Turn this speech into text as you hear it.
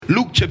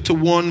Luke chapter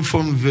 1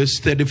 from verse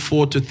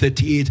 34 to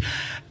 38.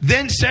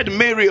 Then said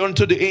Mary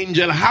unto the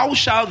angel, how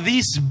shall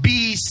this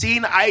be,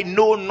 seeing I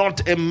know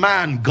not a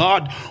man?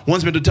 God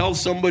wants me to tell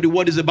somebody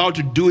what is about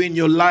to do in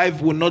your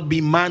life will not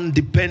be man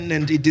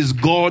dependent. It is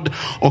God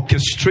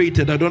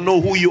orchestrated. I don't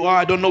know who you are.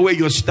 I don't know where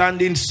you're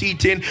standing,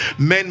 sitting.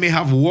 Men may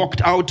have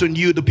walked out on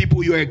you. The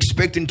people you are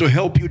expecting to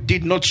help you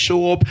did not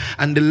show up,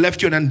 and they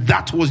left you, and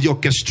that was the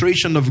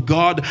orchestration of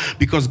God,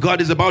 because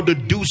God is about to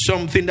do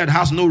something that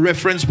has no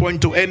reference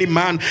point to any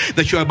man,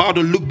 that you're about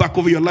to look back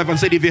over your life and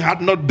say, if it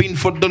had not been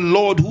for the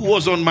Lord who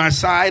was on my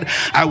side,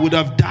 I would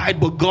have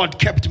died, but God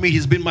kept me.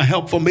 He's been my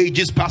help from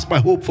ages past, my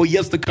hope for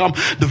years to come,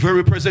 the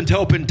very present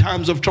help in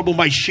times of trouble,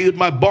 my shield,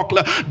 my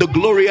buckler, the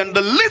glory and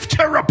the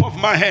lifter up of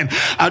my hand.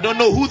 I don't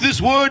know who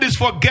this word is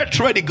for. Get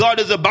ready. God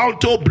is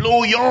about to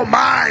blow your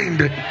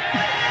mind.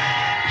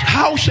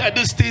 How shall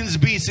these things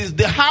be? Since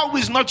the how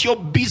is not your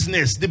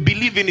business, the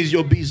believing is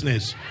your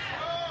business.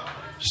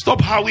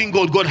 Stop howing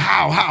God. God,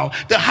 how?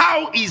 The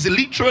how is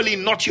literally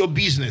not your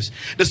business.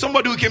 There's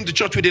somebody who came to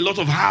church with a lot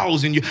of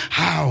hows in you.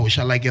 How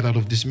shall I get out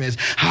of this mess?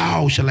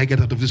 How shall I get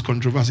out of this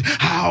controversy?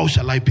 How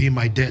shall I pay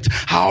my debt?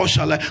 How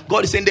shall I?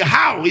 God is saying the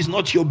how is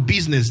not your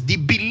business. The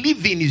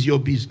believing is your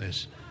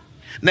business.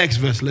 Next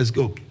verse, let's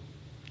go.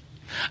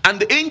 And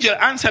the angel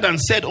answered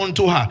and said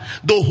unto her,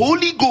 the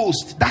Holy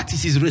Ghost, that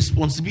is his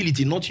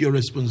responsibility, not your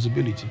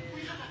responsibility.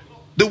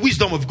 The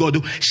wisdom of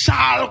God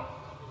shall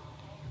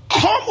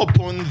come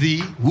upon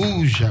thee.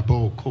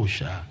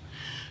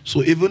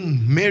 So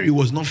even Mary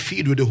was not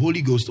filled with the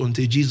Holy Ghost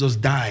until Jesus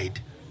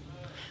died.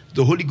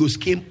 The Holy Ghost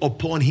came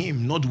upon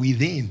him, not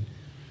within.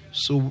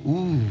 So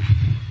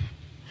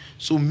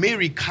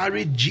Mary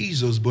carried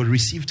Jesus but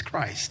received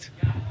Christ.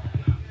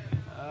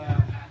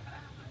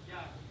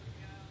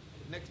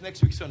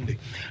 Next week Sunday.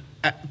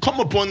 Come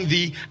upon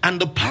thee,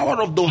 and the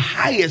power of the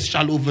highest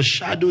shall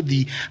overshadow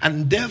thee,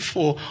 and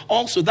therefore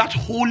also that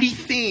holy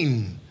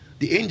thing.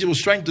 The angel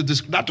was trying to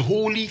describe that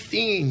holy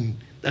thing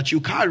that you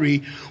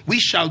carry,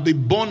 which shall be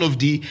born of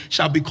thee,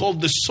 shall be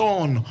called the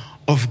Son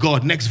of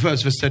God. Next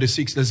verse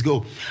 36. Let's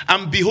go.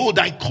 And behold,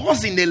 thy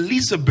cousin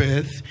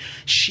Elizabeth,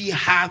 she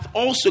hath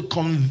also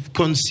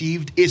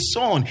conceived a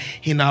son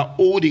in her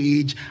old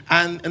age,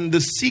 and in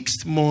the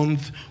 6th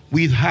month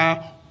with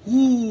her,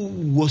 who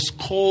was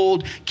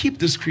called, keep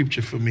the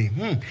scripture for me,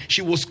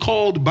 she was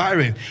called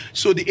barren.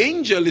 So the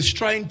angel is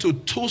trying to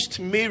toast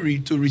Mary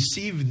to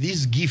receive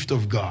this gift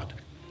of God.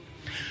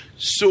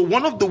 So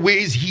one of the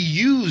ways he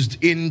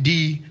used in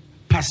the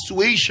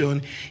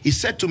persuasion, he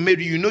said to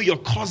Mary, you know your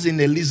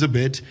cousin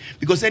Elizabeth,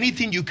 because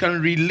anything you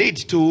can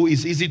relate to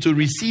is easy to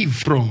receive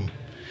from.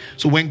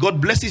 So when God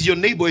blesses your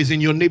neighbor, is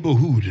in your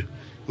neighborhood.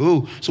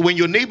 Oh, so when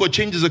your neighbor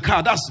changes a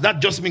car, that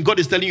just means God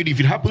is telling you that if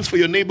it happens for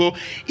your neighbor,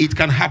 it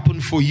can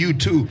happen for you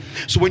too.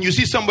 So when you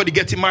see somebody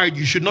getting married,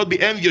 you should not be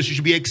envious. You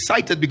should be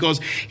excited, because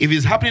if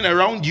it's happening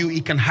around you,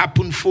 it can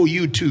happen for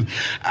you too.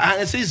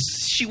 And it says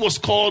she was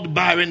called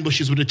barren, but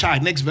she's with a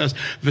child. Next verse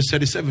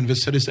 37.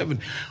 Verse 37.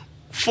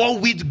 For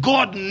with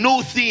God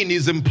no thing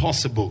is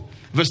impossible.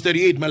 Verse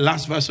 38, my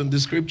last verse on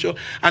this scripture.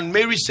 And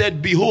Mary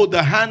said, behold,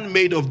 the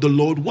handmaid of the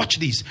Lord. Watch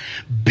this.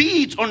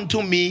 Be it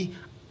unto me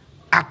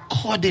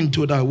according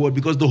to thy word,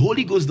 because the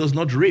Holy Ghost does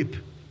not rape.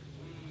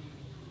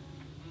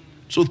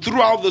 So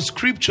throughout the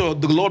scripture,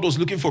 the Lord was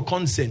looking for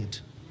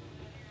consent.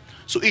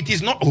 So it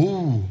is not,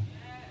 you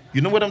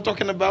know what I'm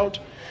talking about?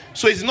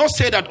 So it's not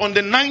said that on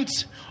the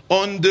 9th,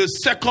 on the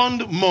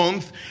 2nd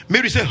month,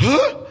 Mary said,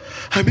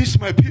 I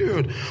missed my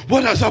period.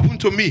 What has happened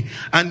to me?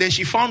 And then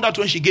she found out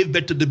when she gave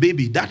birth to the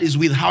baby. That is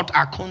without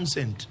our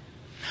consent.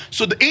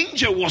 So the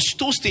angel was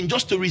toasting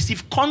just to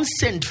receive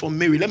consent from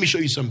Mary. Let me show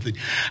you something.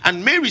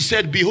 And Mary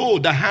said,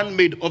 behold, the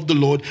handmaid of the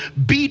Lord,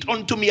 be it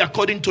unto me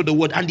according to the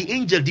word. And the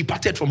angel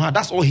departed from her.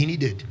 That's all he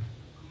needed.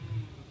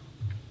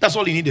 That's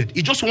all he needed.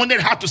 He just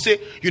wanted her to say,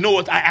 you know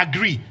what, I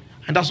agree.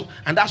 And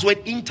that's when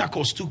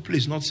intercourse took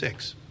place, not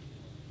sex.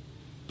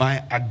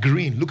 By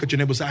agreeing. Look at your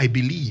neighbor, say, I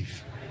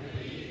believe.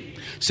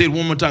 Say it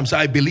one more time, say,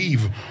 I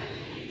believe.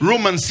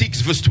 Romans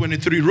 6 verse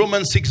 23.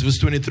 Romans 6 verse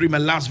 23. My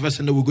last verse,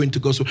 and then we're going to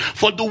go. So,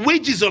 for the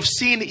wages of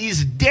sin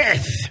is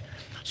death.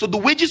 So the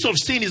wages of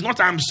sin is not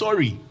I'm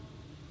sorry.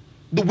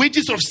 The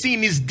wages of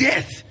sin is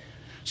death.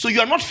 So you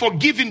are not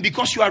forgiven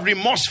because you are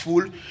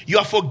remorseful. You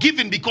are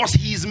forgiven because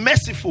he is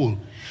merciful.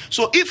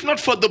 So if not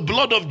for the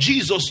blood of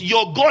Jesus,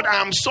 your God, I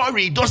am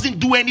sorry, doesn't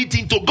do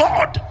anything to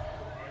God.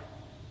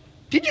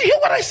 Did you hear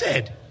what I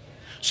said?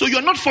 So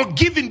you're not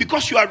forgiven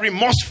because you are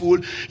remorseful.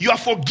 You are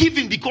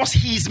forgiven because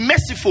he is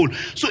merciful.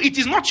 So it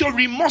is not your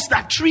remorse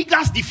that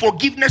triggers the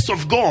forgiveness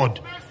of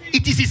God.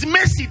 It is his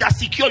mercy that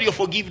secures your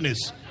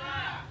forgiveness.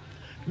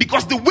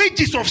 Because the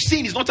wages of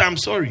sin is not I'm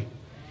sorry.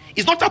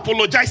 It's not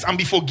apologize and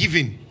be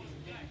forgiven.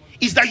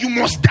 It's that you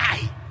must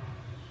die.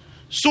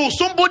 So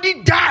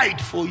somebody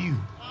died for you.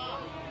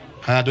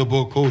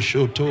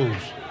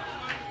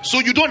 So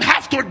you don't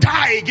have to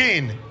die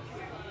again.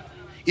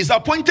 It's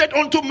appointed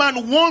unto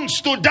man once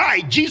to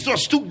die.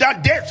 Jesus took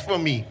that death for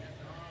me.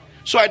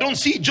 So I don't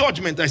see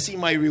judgment, I see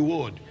my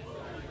reward.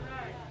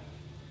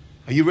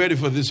 Are you ready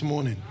for this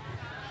morning?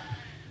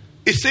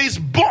 It says,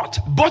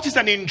 but is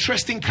an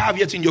interesting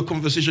caveat in your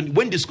conversation.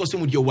 When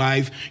discussing with your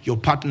wife, your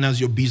partners,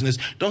 your business,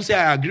 don't say,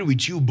 I agree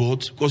with you,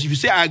 but. Because if you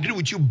say, I agree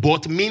with you,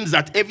 but, means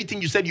that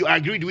everything you said you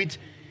agreed with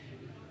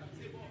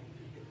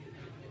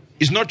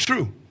is not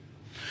true.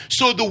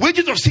 So the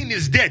wages of sin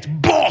is death,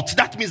 but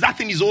that means that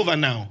thing is over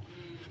now.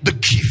 The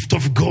gift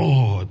of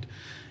God.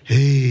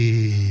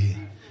 Hey.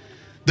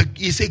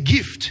 It's a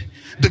gift.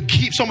 The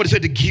gift. Somebody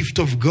said the gift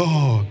of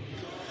God.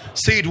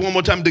 Say it one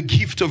more time. The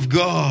gift of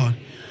God.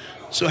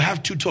 So I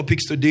have two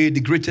topics today.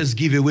 The greatest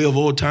giveaway of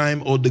all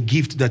time, or the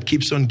gift that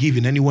keeps on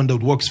giving. Anyone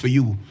that works for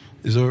you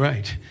is all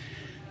right.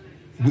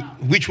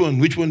 Which one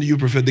do you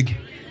prefer?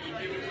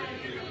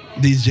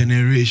 This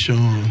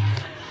generation.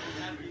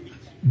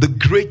 The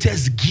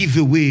greatest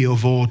giveaway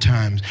of all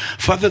times.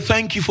 Father,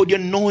 thank you for the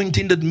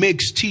anointing that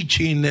makes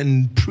teaching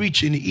and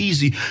preaching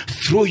easy.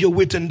 Throw your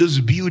weight in this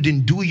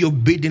building. Do your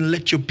bidding.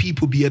 Let your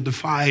people be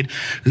edified.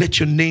 Let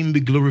your name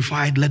be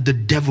glorified. Let the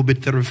devil be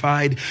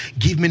terrified.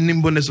 Give me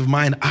nimbleness of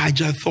mind. I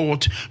just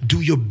thought, do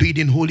your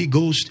bidding, Holy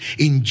Ghost.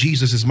 In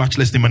Jesus'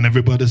 matchless name. And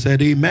everybody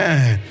said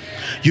amen.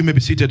 You may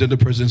be seated in the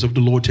presence of the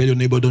Lord. Tell your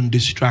neighbor, don't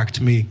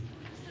distract me.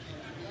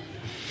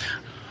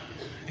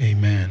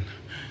 Amen.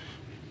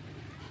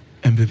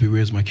 MVP,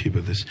 where's my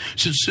keyboard? This.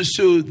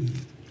 So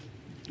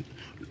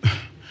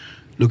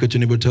look at your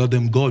neighbor, tell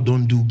them, God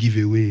don't do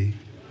giveaway.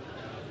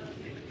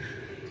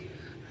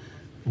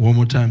 One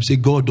more time, say,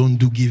 God don't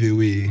do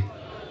giveaway.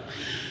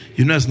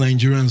 You know, as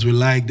Nigerians, we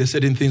like, there's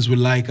certain things we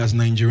like as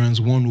Nigerians.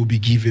 One will be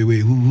giveaway.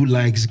 Who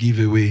likes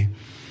giveaway?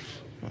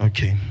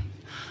 Okay.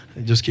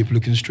 Just keep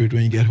looking straight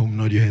when you get home.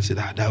 Nod your head, say,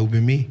 that will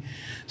be me.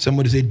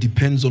 Somebody say, it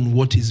depends on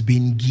what is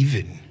being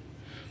given.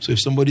 So if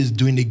somebody is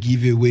doing a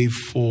giveaway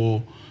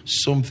for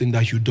something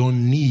that you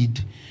don't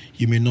need,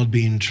 you may not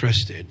be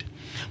interested.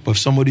 But if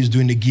somebody is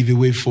doing a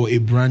giveaway for a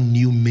brand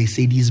new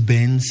Mercedes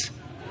Benz,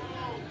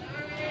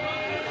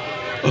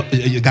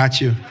 you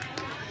got you.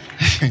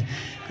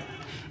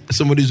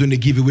 Somebody is doing a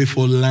giveaway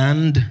for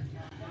land.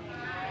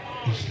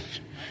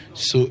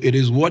 So it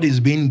is what is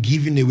being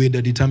given away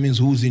that determines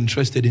who's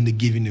interested in the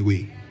giving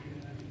away.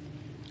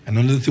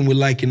 Another thing we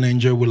like in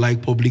Nigeria, we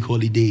like public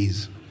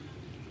holidays.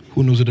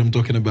 Who knows what I'm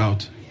talking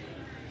about?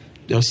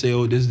 They'll say,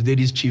 oh, this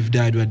lady's chief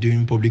died. We're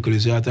doing public holiday.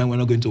 So I think we're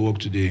not going to work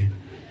today.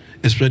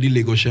 Especially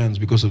Lagosians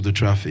because of the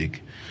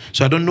traffic.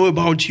 So I don't know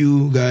about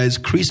you guys.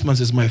 Christmas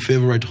is my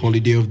favorite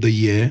holiday of the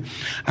year.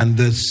 And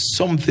there's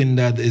something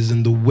that is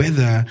in the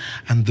weather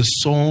and the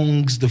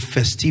songs, the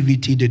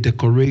festivity, the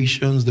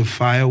decorations, the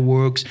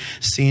fireworks,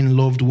 seeing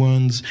loved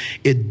ones.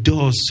 It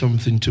does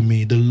something to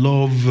me.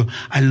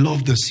 I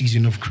love the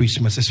season of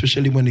Christmas,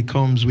 especially when it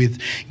comes with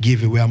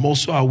giveaway. I'm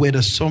also aware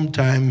that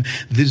sometime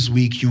this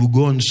week you will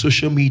go on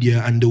social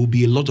media and there will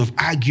be a lot of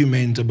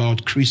argument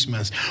about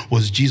Christmas.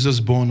 Was Jesus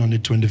born on the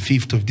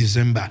 25th of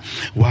December?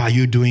 Why are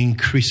you doing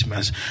Christmas?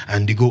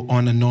 And they go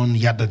on and on,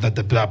 yada,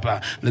 yada, blah,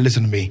 blah. Now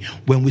listen to me.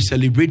 When we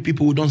celebrate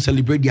people, we don't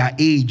celebrate their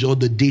age or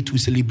the date. We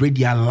celebrate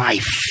their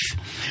life.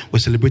 We're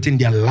celebrating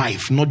their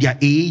life, not their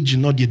age,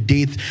 not their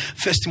date.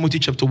 1 Timothy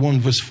chapter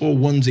 1 verse 4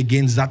 warns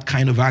against that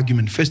kind of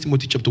argument. 1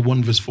 Timothy chapter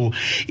 1 verse 4,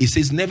 it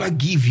says, never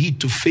give heed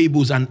to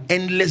fables and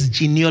endless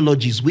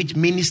genealogies which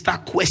minister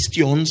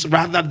questions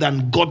rather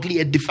than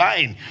godly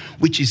edifying,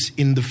 which is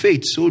in the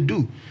faith. So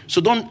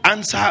don't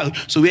answer,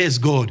 so where is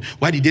God?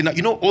 Why did they not?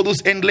 You know, all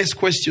those endless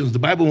questions, the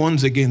Bible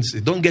warns against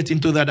it. Don't get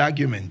into that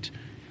argument.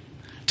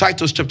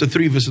 Titus chapter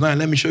 3 verse 9,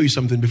 let me show you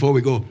something before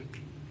we go.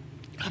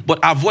 But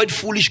avoid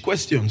foolish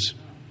questions.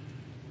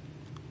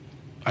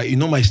 You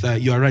know my style.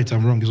 You are right,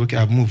 I'm wrong. It's okay,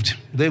 I've moved.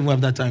 I don't even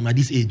have that time at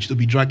this age to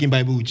be dragging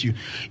Bible with you.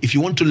 If you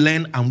want to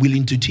learn, I'm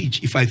willing to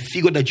teach. If I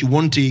figure that you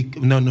want to,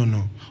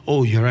 no.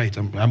 Oh, you're right,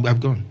 I've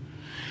gone.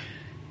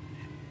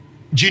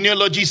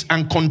 Genealogies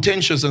and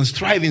contentions and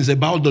strivings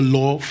about the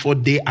law, for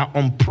they are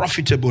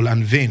unprofitable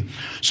and vain.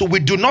 So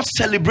we do not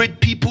celebrate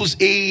people's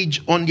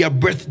age on their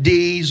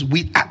birthdays.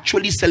 We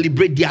actually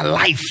celebrate their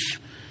life,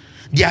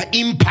 their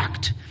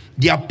impact,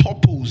 their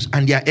purpose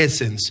and their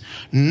essence,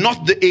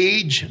 not the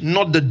age,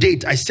 not the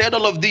date. I said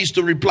all of this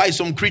to reply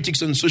some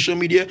critics on social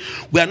media.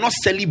 We are not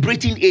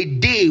celebrating a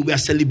day, we are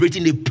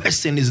celebrating a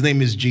person. His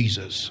name is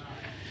Jesus.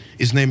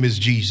 His name is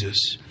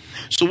Jesus.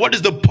 So what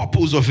is the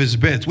purpose of his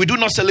birth? We do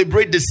not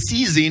celebrate the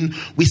season,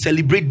 we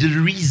celebrate the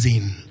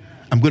reason.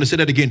 I'm going to say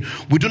that again.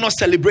 We do not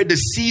celebrate the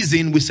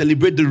season, we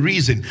celebrate the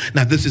reason.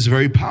 Now this is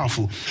very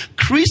powerful.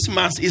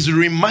 Christmas is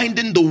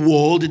reminding the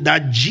world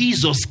that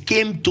Jesus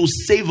came to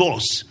save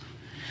us.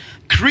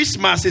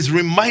 Christmas is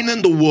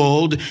reminding the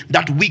world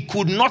that we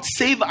could not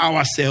save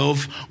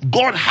ourselves.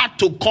 God had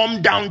to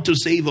come down to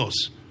save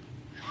us.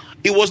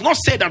 It was not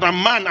said that a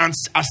man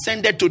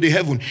ascended to the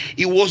heaven.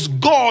 It was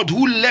God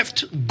who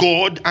left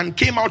God and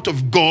came out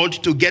of God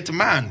to get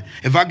man.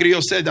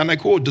 Evagrius said, and I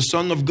quote, the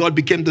Son of God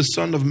became the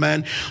Son of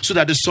Man so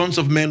that the sons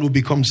of men will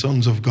become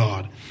sons of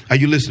God. Are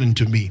you listening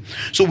to me?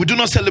 So we do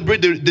not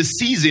celebrate the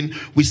season,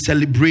 we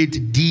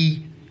celebrate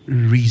the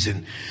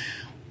reason.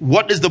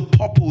 What is the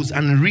purpose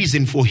and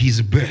reason for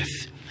his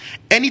birth?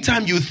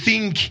 Anytime you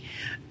think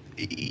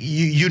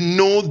you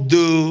know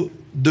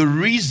the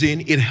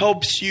reason, it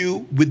helps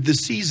you with the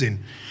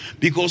season.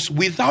 Because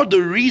without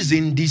the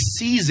reason, the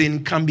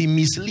season can be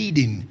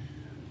misleading.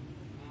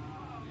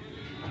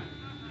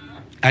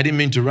 I didn't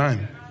mean to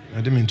rhyme.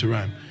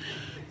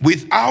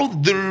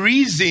 Without the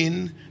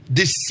reason,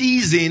 the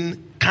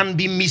season can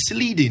be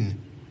misleading.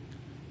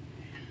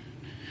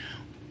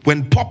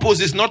 When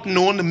purpose is not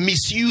known,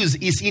 misuse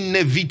is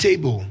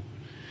inevitable.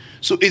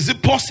 So is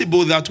it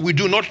possible that we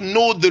do not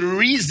know the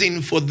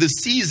reason for the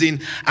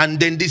season and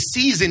then the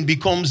season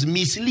becomes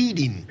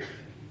misleading?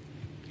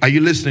 Are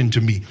you listening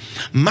to me?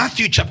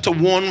 Matthew chapter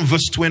 1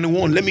 verse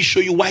 21. Let me show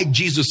you why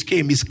Jesus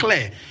came. It's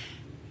clear.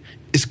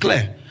 It's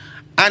clear.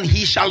 And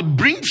he shall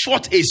bring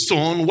forth a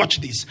son,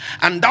 watch this,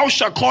 and thou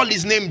shalt call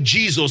his name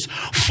Jesus,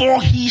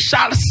 for he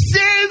shall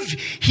save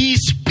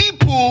his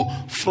people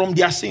from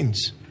their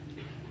sins.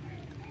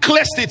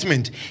 Clear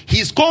statement.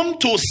 He's come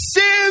to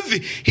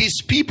save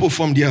his people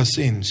from their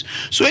sins.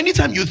 So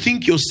anytime you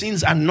think your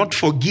sins are not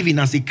forgiven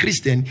as a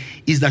Christian,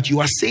 is that you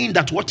are saying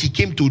that what he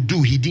came to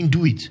do, he didn't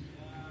do it.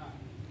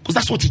 Because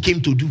that's what he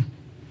came to do.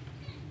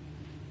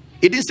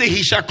 He didn't say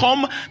he shall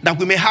come that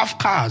we may have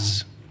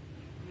cars.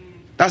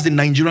 That's the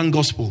Nigerian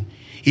gospel.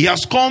 He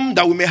has come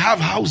that we may have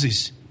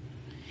houses.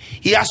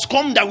 He has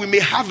come that we may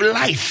have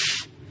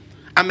life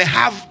and may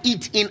have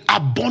it in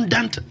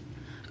abundant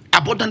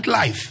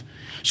life.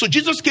 So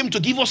Jesus came to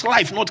give us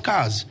life, not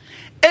cars.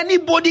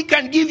 Anybody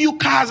can give you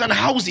cars and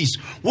houses.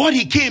 What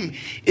he came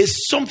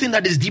is something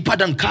that is deeper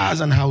than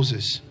cars and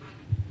houses.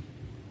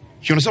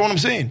 You understand what I'm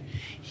saying?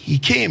 He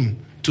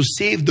came to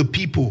save the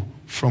people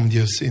from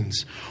their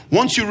sins.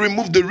 Once you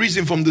remove the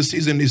reason from the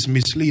season, it's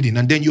misleading.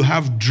 And then you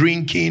have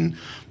drinking,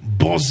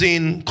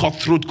 buzzing,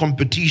 cutthroat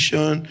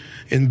competition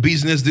in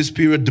business this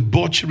period,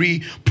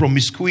 debauchery,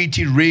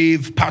 promiscuity,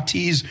 rave,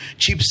 parties,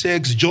 cheap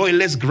sex,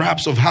 joyless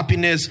grabs of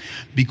happiness,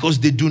 because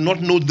they do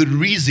not know the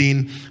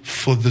reason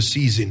for the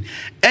season.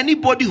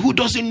 Anybody who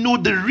doesn't know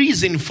the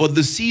reason for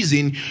the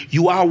season,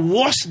 you are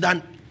worse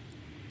than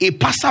a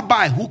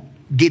passerby who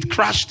gate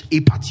crashed a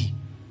party.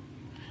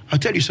 I'll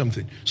tell you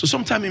something. So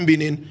sometime in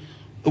Benin,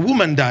 a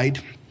woman died,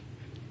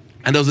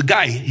 and there was a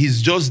guy.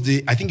 He's just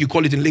I think you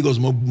call it in Lagos,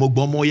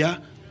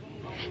 Mogbomoya.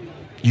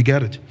 You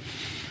get it?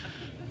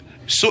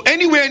 So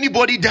anywhere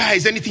anybody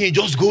dies, anything, he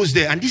just goes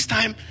there. And this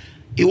time,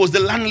 it was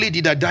the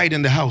landlady that died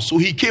in the house. So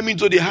he came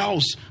into the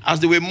house as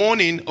they were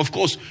mourning. Of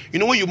course, you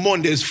know when you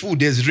mourn, there's food,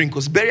 there's drink,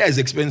 because burial is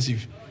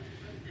expensive.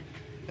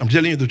 I'm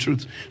telling you the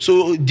truth.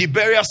 So the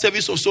burial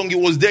service of song, he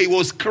was there. He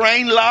was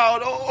crying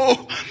loud.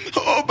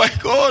 Oh my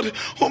God.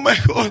 Oh my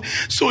God.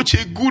 Such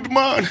a good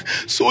man.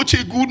 Such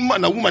a good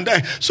man. A woman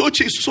died.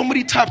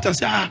 Somebody tapped and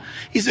said,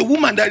 it's a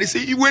woman died. They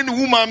say, when a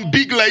woman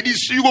big like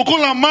this, you go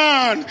call a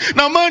man.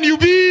 Now man you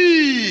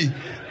be.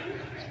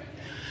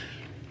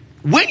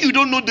 When you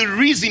don't know the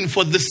reason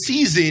for the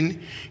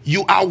season,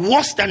 you are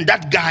worse than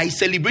that guy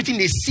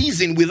celebrating a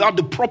season without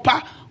the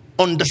proper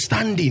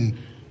understanding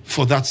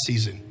for that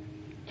season.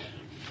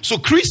 So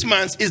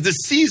Christmas is the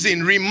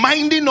season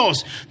reminding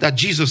us that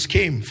Jesus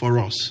came for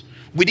us.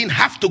 We didn't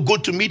have to go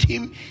to meet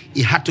him.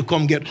 He had to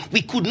come get.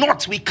 We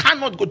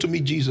cannot go to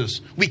meet Jesus.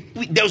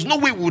 There was no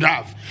way we would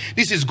have.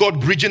 This is God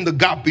bridging the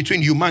gap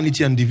between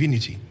humanity and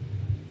divinity.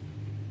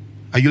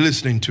 Are you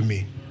listening to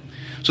me?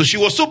 So she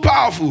was so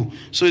powerful.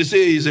 So they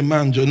say he's a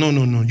man.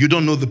 No. You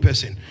don't know the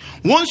person.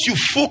 Once you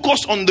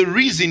focus on the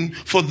reason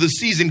for the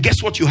season,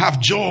 guess what? You have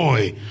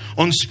joy,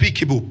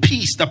 unspeakable,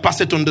 peace that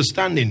passeth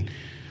understanding,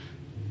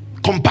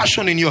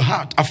 compassion in your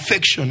heart,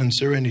 affection and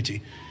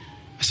serenity.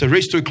 As I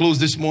race to a close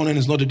this morning,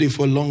 it's not a day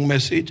for a long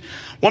message.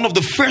 One of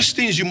the first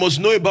things you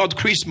must know about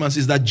Christmas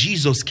is that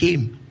Jesus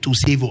came to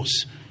save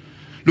us.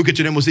 Look at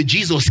your neighbor and say,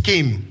 Jesus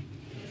came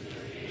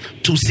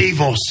to save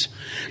us.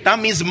 That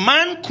means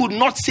man could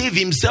not save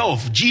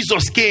himself.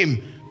 Jesus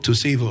came to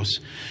save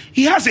us.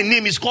 He has a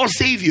name. It's called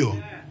Savior.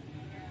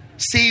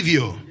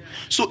 Savior.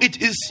 So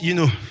it is,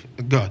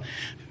 God,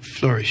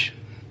 Flourish.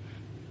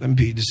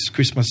 This is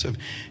Christmas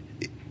service.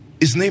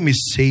 His name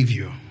is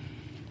Savior.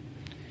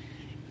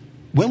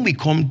 When we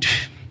come to...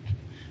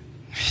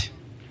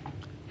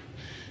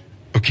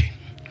 Okay.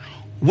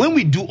 When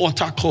we do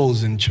altar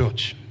calls in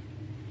church,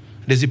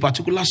 there's a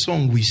particular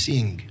song we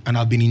sing, and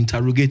I've been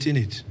interrogating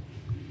it.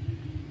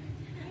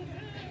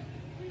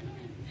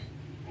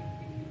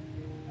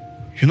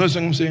 You know what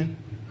I'm saying?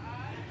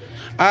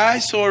 I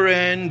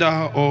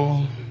surrender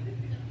all.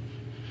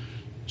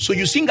 So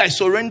you sing I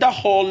surrender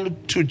all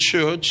to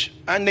church,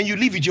 and then you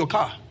leave with your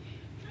car.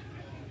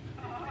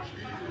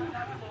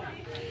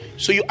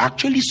 So you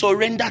actually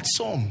surrendered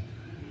some.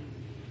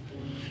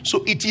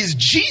 So it is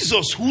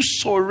Jesus who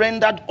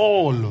surrendered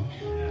all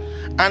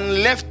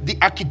and left the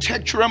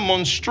architectural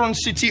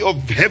monstrosity of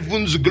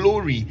heaven's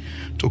glory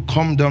to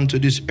come down to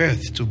this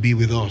earth to be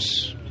with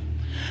us.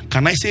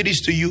 Can I say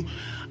this to you?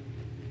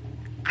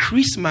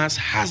 Christmas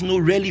has no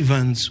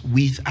relevance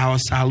with our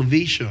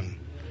salvation.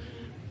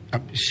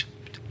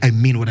 I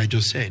mean what I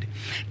just said.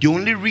 The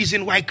only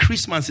reason why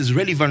Christmas is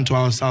relevant to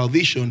our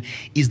salvation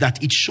is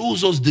that it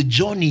shows us the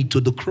journey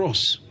to the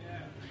cross.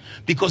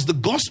 Because the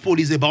gospel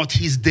is about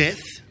his death,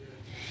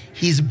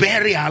 his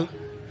burial,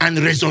 and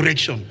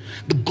resurrection.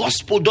 The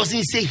gospel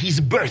doesn't say his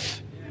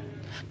birth.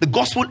 The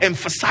gospel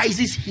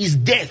emphasizes his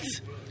death,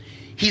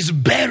 his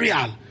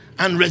burial,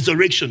 and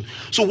resurrection.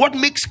 So what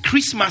makes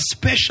Christmas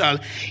special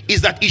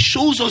is that it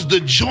shows us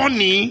the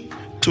journey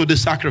to the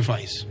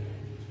sacrifice.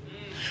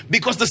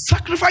 Because the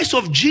sacrifice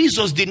of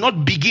Jesus did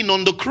not begin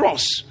on the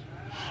cross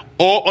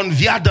or on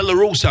Via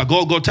Dolorosa,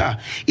 Golgotha.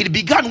 It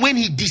began when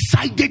he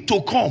decided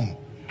to come.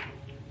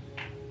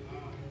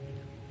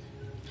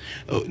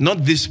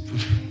 Not this.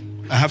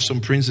 I have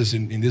some princes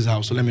in this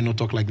house, so let me not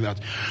talk like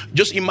that.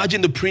 Just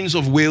imagine the Prince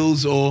of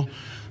Wales, or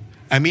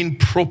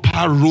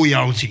proper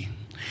royalty,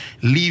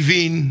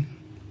 leaving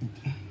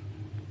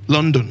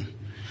London,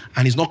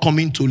 and he's not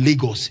coming to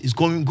Lagos. He's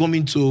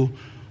coming to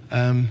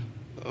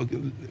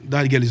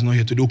that girl is not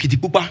here today,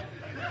 Okitipupa,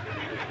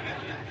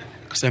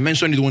 because I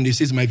mentioned it when they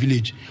says my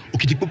village,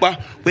 Okitipupa,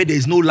 where there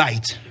is no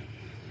light.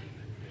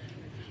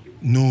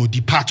 No, the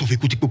part of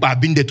Okitipupa,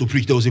 I've been there to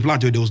preach. There was a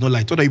plant where there was no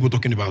light. What are you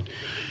talking about?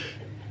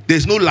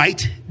 There's no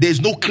light,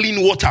 there's no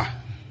clean water,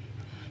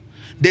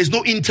 there's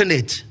no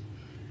internet,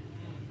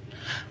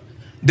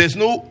 there's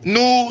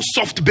no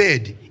soft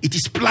bed. It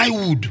is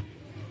plywood.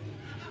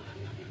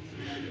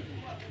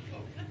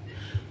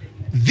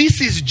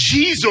 This is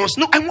Jesus.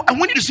 No, I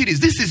want you to see this.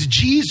 This is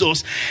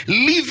Jesus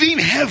leaving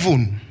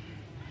heaven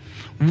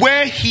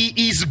where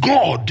he is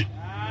God.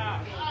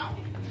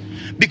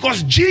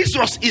 Because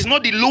Jesus is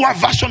not the lower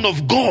version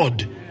of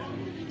God.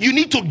 You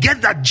need to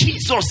get that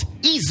Jesus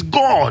is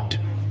God.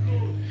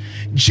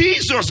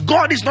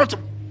 God is not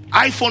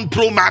iPhone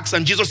Pro Max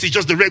and Jesus is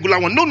just the regular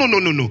one. No.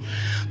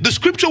 The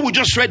scripture we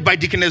just read by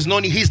Deaconess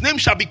Noni, his name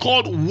shall be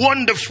called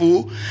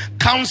Wonderful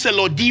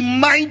Counselor, the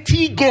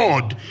mighty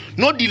God,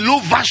 not the low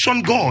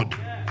version God.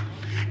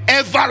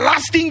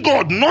 Everlasting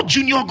God, not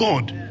junior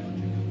God.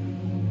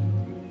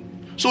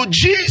 So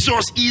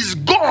Jesus is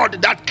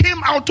God that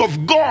came out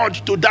of God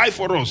to die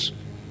for us.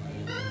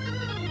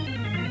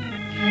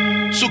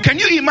 So can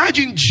you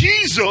imagine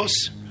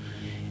Jesus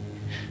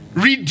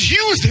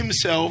reduced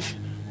himself?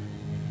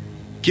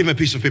 Give me a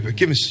piece of paper.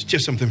 Give me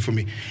just something for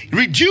me.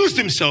 Reduced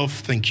himself.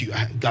 Thank you.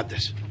 I got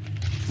this.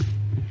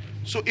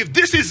 So if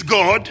this is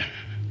God,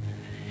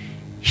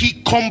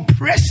 he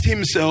compressed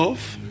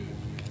himself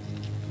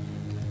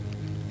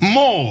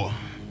more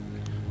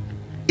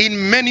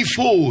in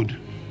manifold.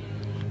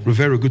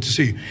 Very good to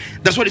see you.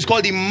 That's what it's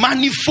called, the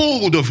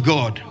manifold of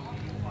God.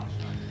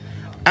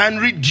 And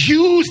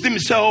reduced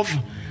himself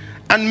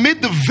and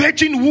made the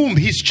virgin womb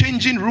his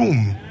changing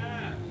room.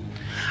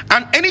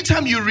 And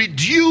anytime you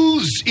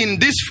reduce in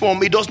this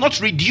form, it does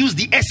not reduce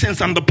the essence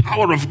and the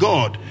power of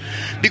God.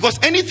 Because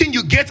anything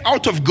you get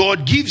out of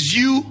God gives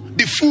you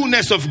the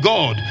fullness of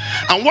God.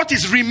 And what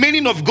is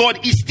remaining of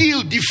God is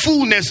still the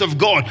fullness of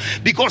God.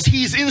 Because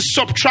he is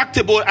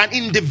insubtractable and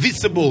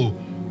indivisible.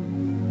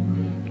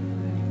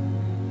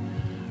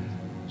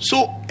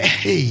 So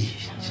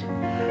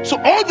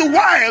all the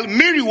while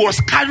Mary was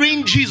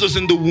carrying Jesus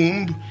in the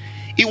womb,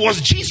 it was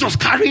Jesus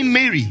carrying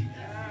Mary.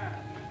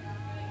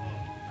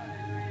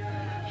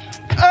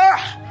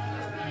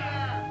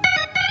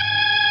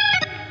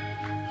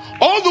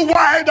 All the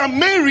while that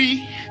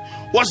Mary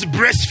was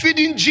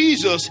breastfeeding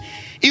Jesus,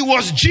 it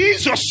was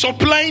Jesus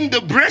supplying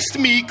the breast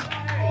milk.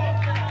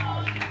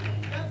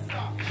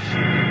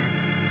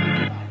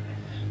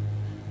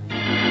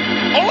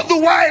 All the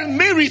while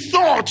Mary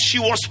thought she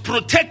was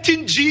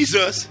protecting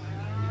Jesus,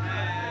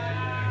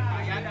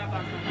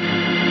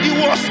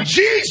 it was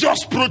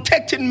Jesus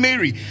protecting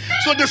Mary.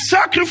 So the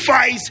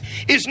sacrifice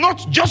is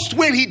not just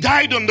when he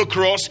died on the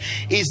cross,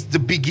 it's the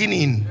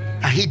beginning.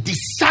 He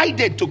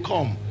decided to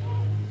come.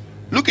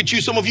 Look at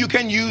you. Some of you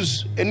can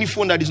use any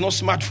phone that is not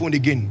smartphone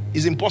again.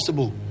 It's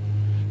impossible.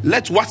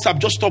 Let WhatsApp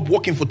just stop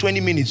working for 20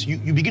 minutes.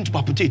 You begin to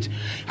palpitate.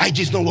 IG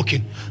is not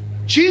working.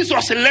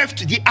 Jesus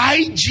left the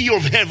IG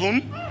of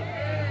heaven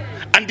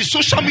and the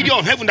social media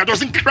of heaven that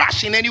doesn't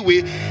crash in any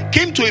way,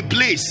 came to a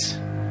place,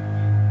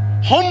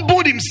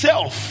 humbled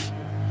himself,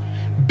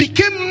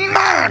 became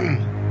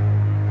man.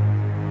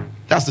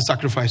 That's the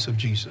sacrifice of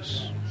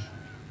Jesus.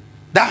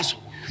 That's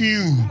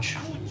huge.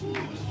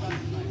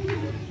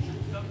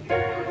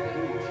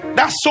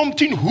 That's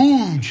something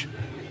huge.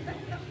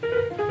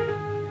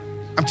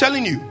 I'm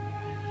telling you.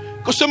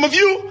 Because some of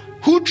you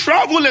who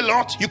travel a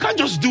lot, you can't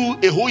just do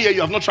a whole year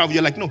you have not traveled.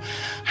 You're like, no,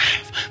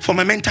 for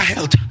my mental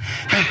health,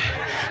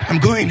 I'm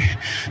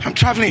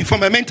traveling for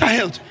my mental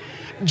health.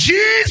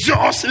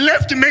 Jesus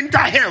left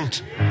mental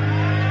health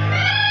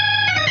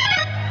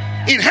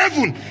in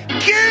heaven,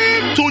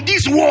 came to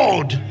this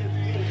world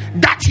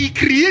that he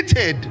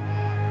created.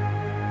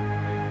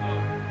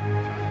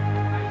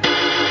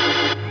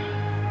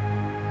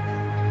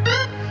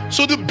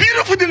 So the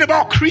beautiful thing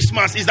about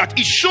Christmas is that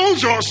it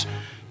shows us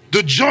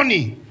the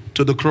journey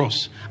to the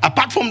cross.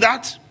 Apart from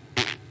that,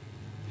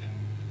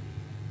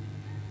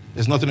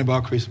 there's nothing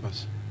about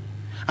Christmas.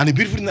 And the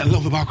beautiful thing I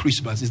love about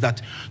Christmas is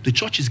that the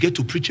churches get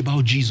to preach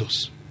about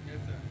Jesus.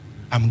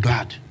 I'm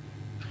glad.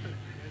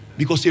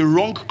 Because a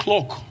wrong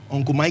clock,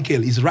 Uncle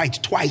Michael, is right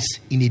twice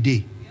in a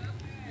day.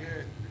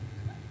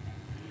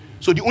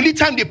 So the only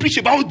time they preach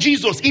about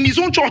Jesus in his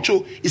own church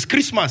is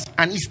Christmas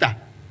and Easter.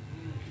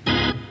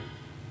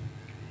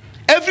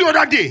 Every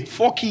other day,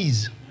 4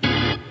 keys.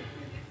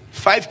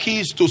 5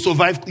 keys to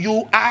survive.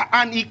 You are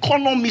an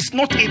economist,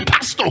 not a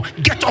pastor.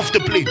 Get off the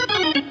plane.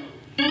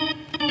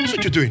 That's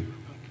what you're doing.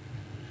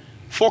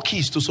 4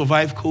 keys to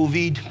survive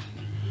COVID.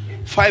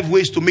 5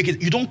 ways to make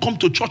it. You don't come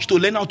to church to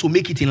learn how to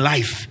make it in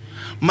life.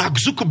 Mark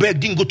Zuckerberg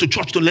didn't go to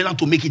church to learn how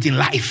to make it in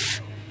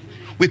life.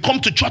 We come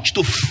to church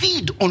to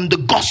feed on the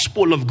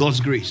gospel of God's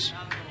grace.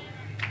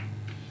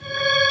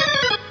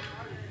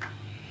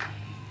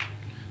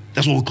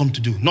 That's what we come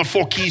to do. Not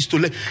 4 keys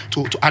to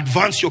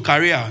advance your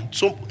career.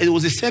 So it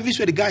was a service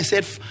where the guy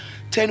said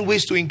 10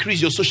 ways to increase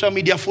your social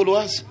media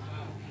followers.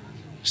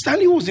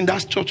 Stanley was in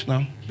that church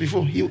now.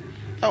 Before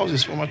that was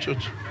his former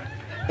church.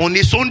 On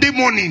a Sunday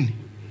morning.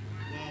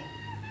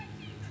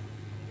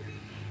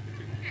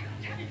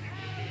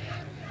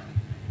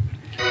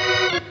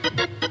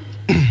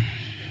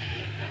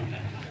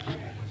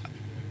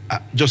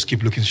 Just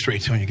keep looking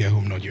straight when you get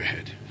home, nod your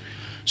head.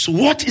 So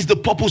what is the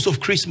purpose of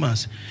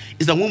Christmas?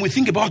 Is that when we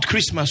think about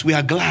Christmas, we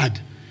are glad.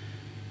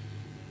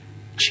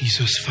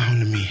 Jesus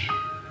found me.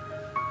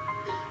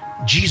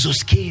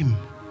 Jesus came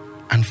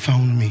and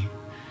found me.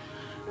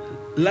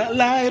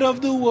 Light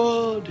of the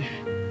world,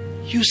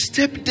 you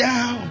step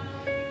down.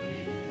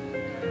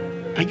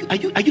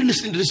 Are you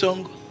listening to the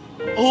song?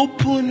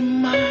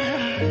 Open my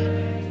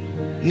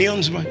eyes.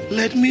 Neon's right.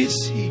 Let me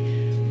see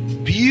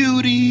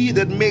beauty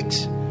that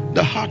makes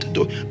the heart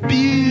adore.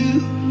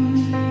 Beauty.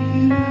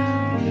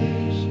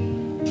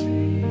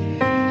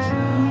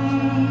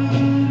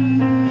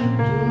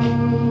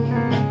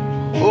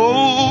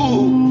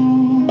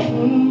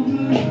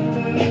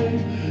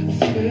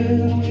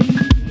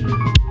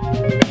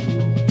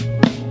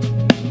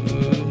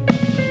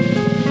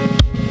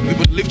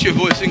 Lift your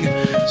voice, sing it.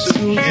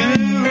 So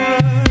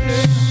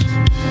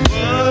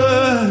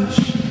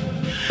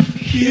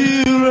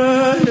here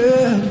I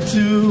am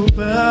to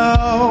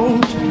bow.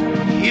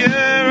 Here I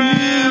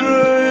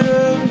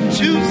am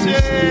to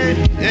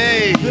say,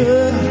 hey,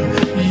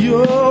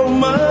 you're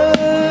my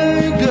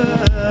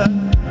God.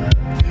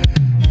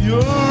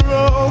 You're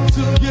all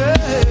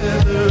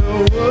together.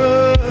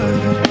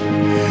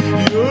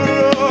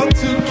 You're all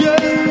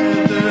together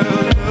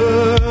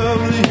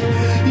lovely.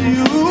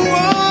 You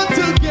are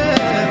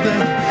together.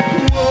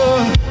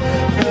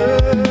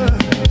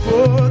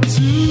 Wonderful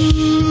to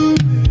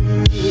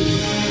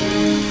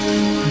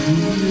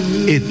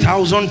me.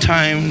 1,000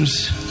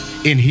 times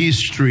in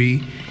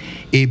history,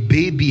 a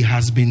baby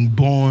has been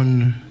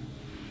born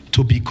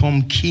to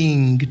become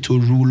king, to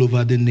rule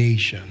over the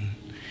nation.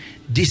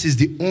 This is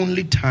the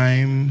only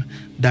time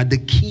that the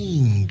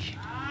king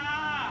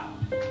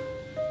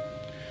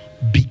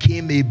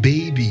became a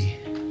baby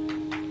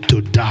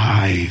to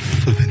die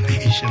for the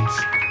nations.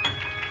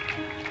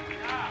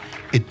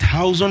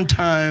 1,000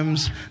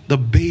 times the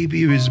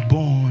baby is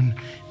born,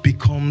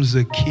 becomes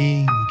a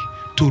king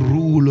to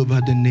rule over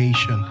the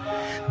nation.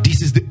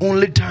 This is the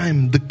only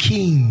time the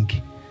king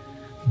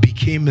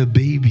became a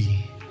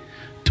baby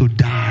to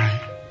die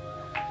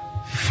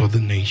for the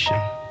nation.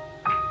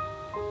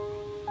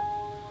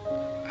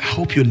 I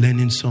hope you're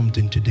learning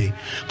something today,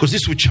 because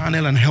this will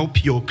channel and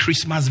help your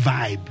Christmas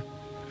vibe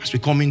as we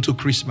come into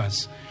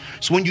Christmas.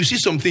 So when you see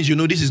some things, you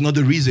know this is not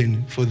the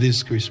reason for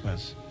this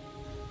Christmas.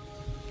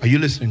 Are you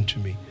listening to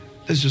me?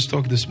 Let's just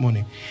talk this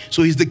morning.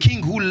 So he's the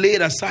king who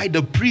laid aside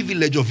the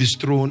privilege of his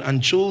throne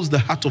and chose the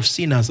heart of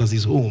sinners as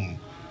his home.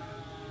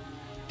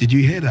 Did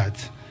you hear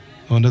that?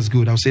 Oh, that's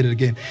good. I'll say that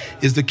again.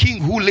 Is the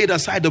king who laid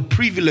aside the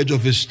privilege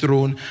of his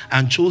throne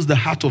and chose the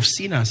heart of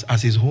sinners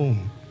as his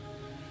home.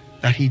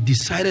 That he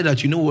decided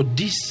that, you know what,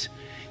 this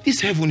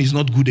heaven is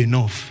not good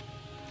enough.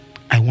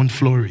 I want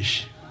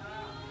flourish.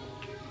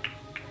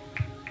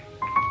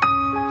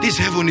 This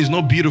heaven is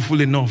not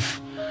beautiful enough.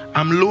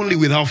 I'm lonely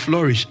without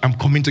flourish. I'm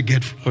coming to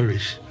get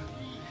flourish.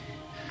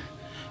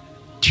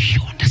 Do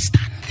you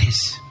understand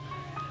this?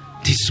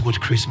 This is what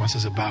Christmas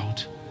is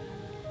about.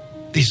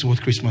 This is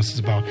what Christmas is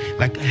about.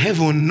 Like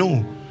heaven,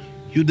 no.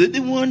 You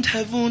didn't want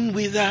heaven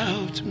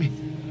without me.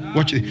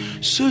 Watch it.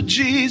 So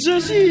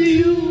Jesus,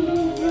 you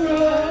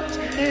brought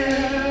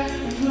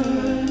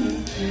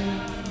heaven.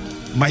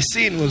 My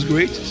sin was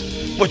great.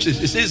 Watch this.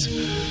 It says,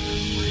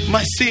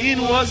 my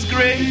sin was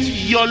great.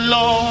 Your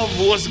love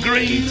was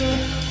great.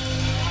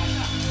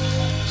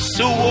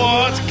 So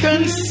what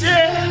can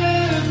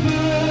separate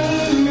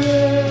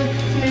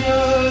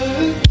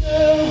us?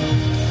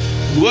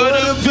 What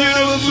a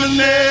beautiful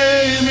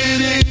name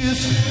it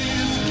is.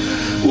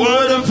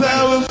 What a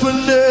powerful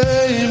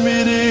name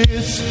it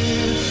is.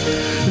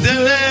 The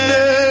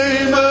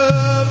name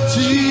of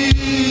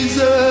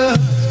Jesus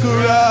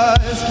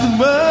Christ,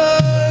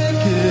 my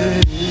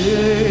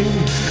King.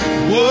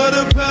 What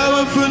a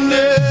powerful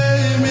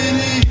name it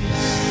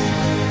is.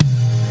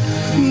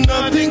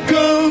 Nothing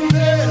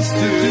compares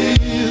to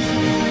this.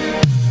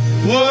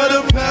 What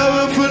a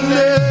powerful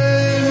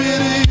name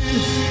it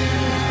is.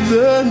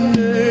 The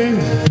name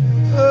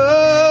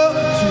of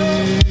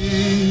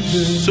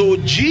Jesus. So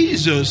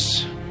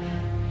Jesus,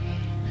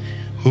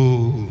 oh,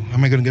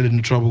 going to get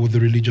into trouble with the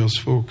religious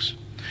folks?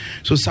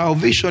 So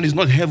salvation is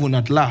not heaven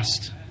at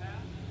last.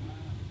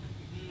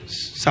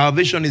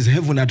 Salvation is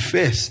heaven at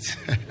first.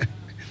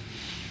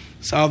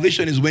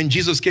 Salvation is when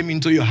Jesus came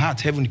into your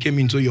heart, heaven came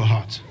into your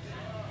heart.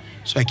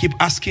 So I keep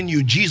asking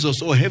you,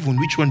 Jesus or heaven,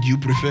 which one do you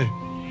prefer?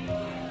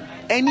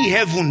 Any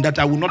heaven that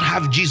I will not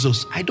have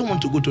Jesus, I don't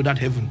want to go to that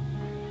heaven.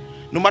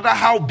 No matter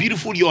how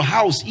beautiful your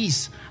house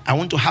is, I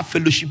want to have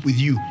fellowship with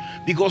you,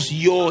 because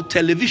your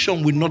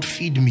television will not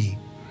feed me.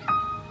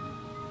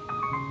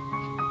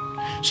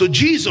 So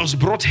Jesus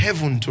brought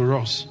heaven to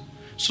us.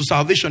 So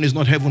salvation is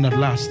not heaven at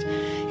last.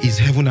 It's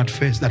heaven at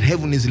first. That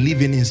heaven is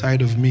living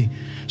inside of me.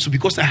 So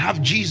because I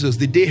have Jesus,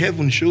 the day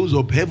heaven shows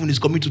up, heaven is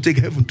coming to take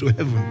heaven to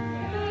heaven.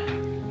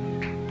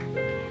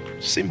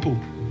 Simple.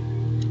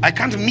 I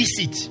can't miss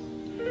it,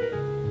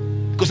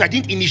 because I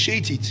didn't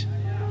initiate it.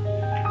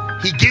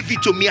 He gave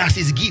it to me as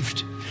his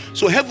gift.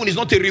 So heaven is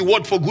not a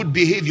reward for good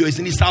behavior. It's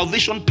in his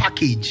salvation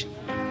package.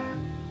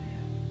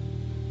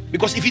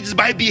 Because if it is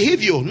by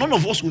behavior, none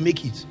of us will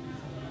make it.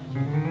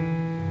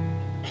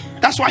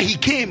 That's why he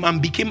came and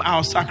became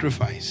our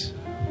sacrifice.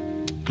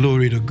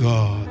 Glory to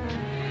God.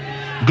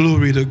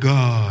 Glory to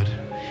God.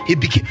 He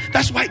became.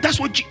 That's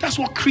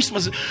what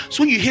Christmas is.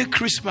 So when you hear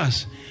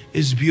Christmas,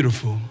 it's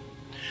beautiful.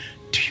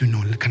 Do you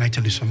know? Can I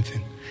tell you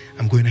something?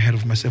 I'm going ahead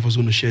of myself. I was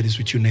going to share this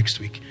with you next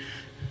week.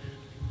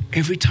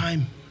 Every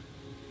time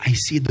I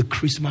see the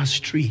Christmas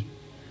tree,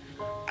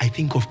 I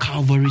think of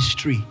Calvary's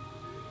tree.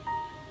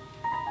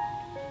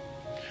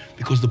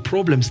 Because the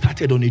problem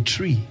started on a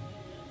tree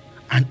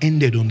and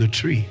ended on the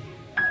tree.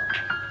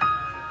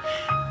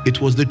 It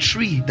was the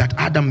tree that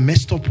Adam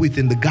messed up with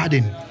in the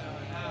garden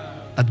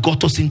that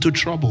got us into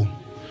trouble.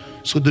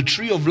 So the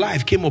tree of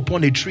life came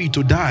upon a tree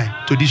to die,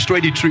 to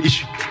destroy the tree.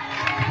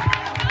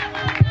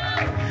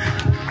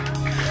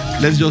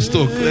 Let's just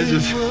talk. Let's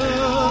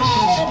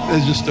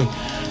just talk.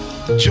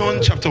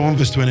 John chapter 1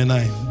 verse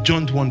 29.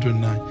 John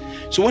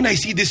 1:29. So when I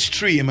see this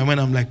tree in my mind,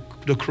 I'm like,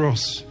 the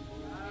cross.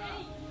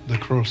 The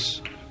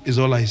cross is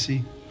all I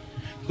see.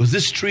 Because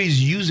this tree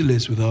is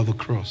useless without the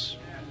cross.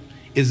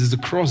 It is the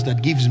cross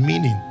that gives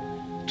meaning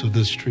to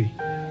this tree.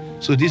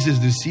 So this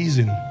is the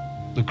season.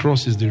 The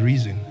cross is the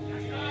reason.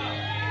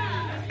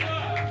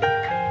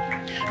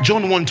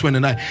 John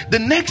 1:29. The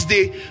next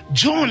day,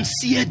 John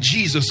saw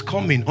Jesus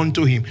coming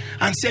unto him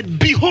and said,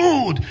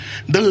 Behold,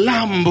 the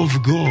Lamb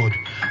of God,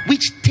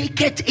 which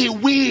taketh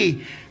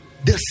away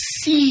the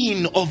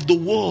sin of the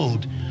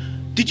world.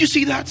 Did you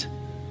see that?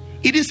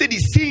 He didn't say the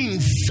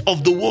sins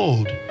of the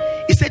world.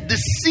 He said the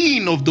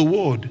sin of the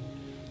world.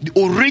 The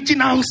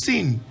original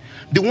sin.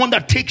 The one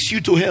that takes you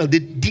to hell. The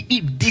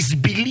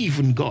disbelief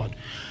in God.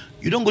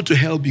 You don't go to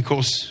hell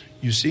because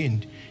you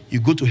sinned. You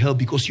go to hell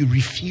because you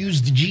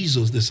refused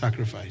Jesus, the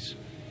sacrifice.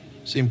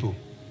 Simple.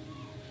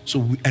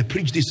 So I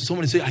preached this to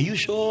someone and said, are you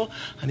sure?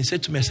 And he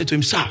said to me, I said to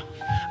him, sir,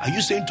 are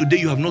you saying today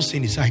you have not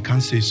sinned? He said, I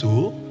can't say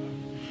so.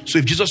 So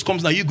if Jesus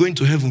comes now, you going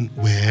to heaven?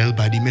 Well,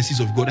 by the mercies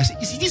of God. I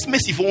said, is this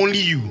mercy for only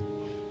you?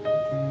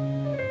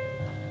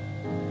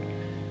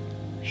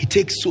 He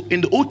takes, so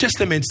in the Old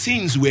Testament,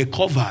 sins were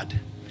covered.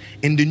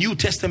 In the New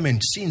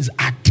Testament, sins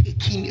are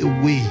taken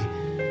away.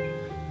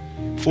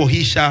 For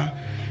he shall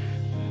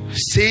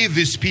save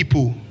his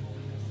people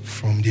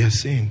from their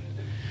sin.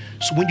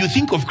 So when you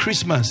think of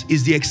Christmas,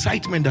 it's the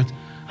excitement that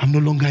I'm no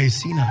longer a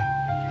sinner.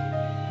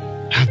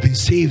 I've been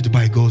saved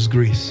by God's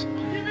grace.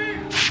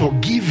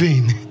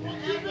 Forgiven.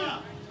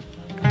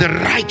 The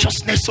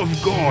righteousness of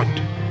God.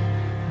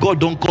 God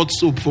don't cut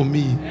soap for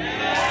me.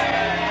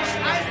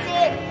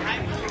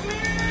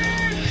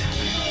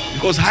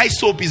 Because high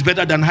soap is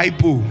better than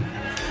hypo.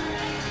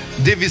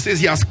 David says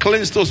he has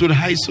cleansed us with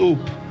high soap.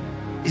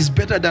 It's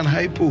better than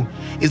hypo.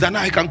 Is that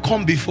now I can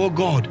come before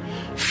God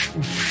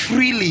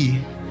freely.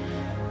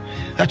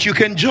 That you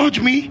can judge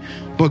me,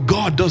 but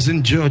God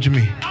doesn't judge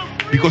me.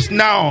 Because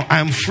now I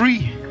am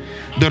free.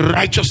 The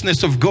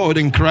righteousness of God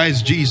in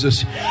Christ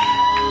Jesus.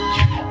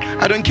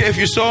 I don't care if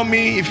you saw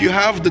me, if you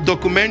have the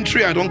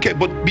documentary, I don't care.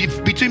 But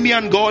between me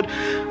and God,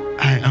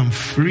 I am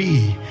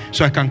free.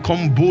 So I can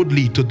come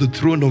boldly to the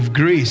throne of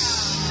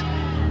grace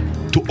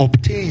to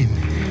obtain.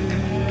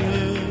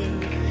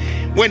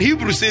 When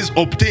Hebrew says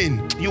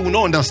obtain, you will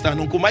not understand.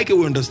 Uncle Michael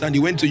will understand.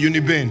 He went to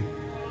Uniben.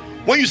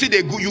 When you say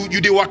they go,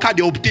 they work out,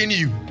 they obtain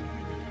you.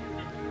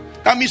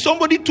 That means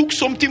somebody took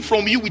something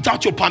from you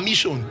without your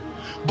permission.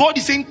 God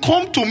is saying,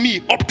 come to me,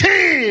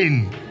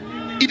 obtain.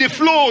 In the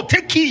flow,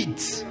 take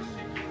it.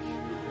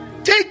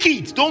 Take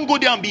it. Don't go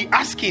there and be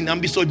asking and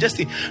be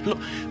suggesting.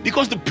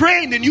 Because the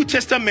prayer in the New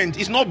Testament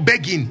is not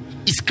begging,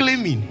 it's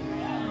claiming.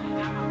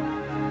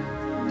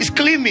 It's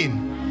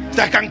claiming that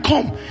I can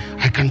come,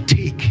 I can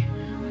take.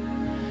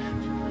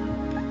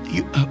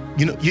 You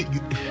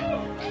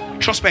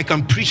trust me, I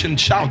can preach and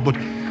shout, but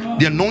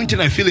the anointing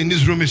I feel in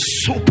this room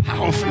is so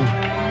powerful.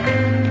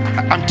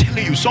 I'm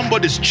telling you,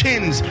 somebody's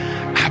chains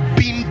have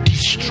been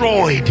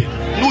destroyed.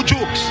 No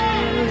jokes.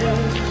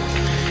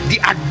 The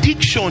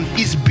addiction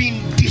is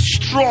being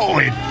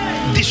destroyed.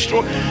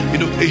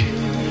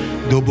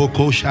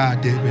 Dobokosha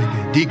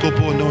debege,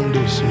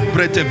 dikoponondos,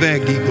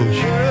 pretevegi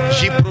gosh,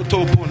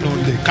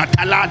 jiprotopononde,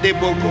 katala de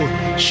boko,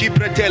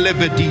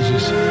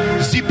 shipretelevedizos,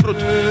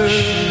 ziproto.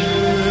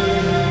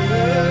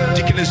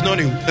 Deaconess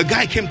Noni, a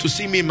guy came to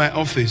see me in my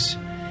office.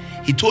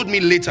 He told me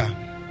later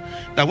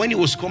that when he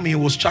was coming, he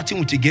was chatting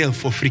with a girl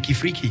for freaky.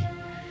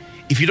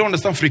 If you don't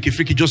understand freaky,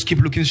 just keep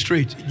looking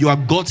straight. You are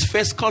God's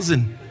first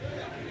cousin.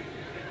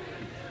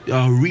 You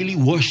are really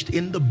washed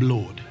in the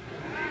blood.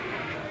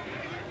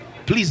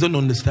 Please don't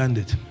understand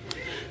it.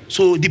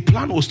 So the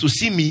plan was to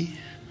see me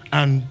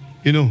and,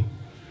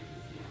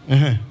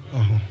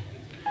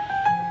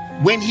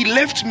 when he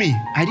left me,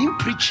 I didn't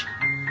preach.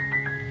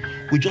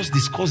 We just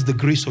discussed the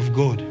grace of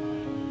God.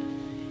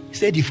 He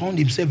said he found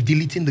himself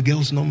deleting the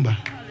girl's number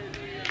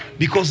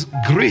because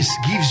grace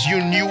gives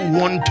you new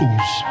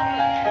want-tos.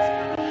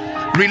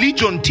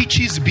 Religion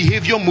teaches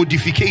behavior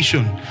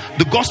modification.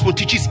 The gospel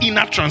teaches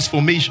inner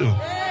transformation.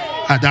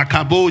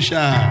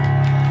 Adakabosha.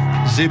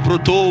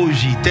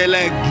 Zeprotoji,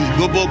 telegi,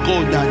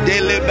 gobokoda,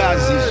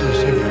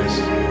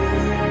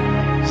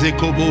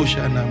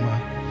 zekobosha nama.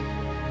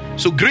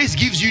 So grace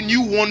gives you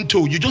new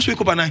want-to. You just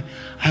wake up and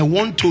I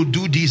want to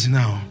do this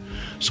now.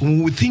 So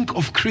when we think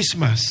of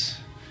Christmas,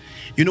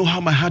 you know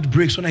how my heart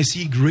breaks when I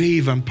see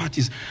grave and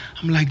parties.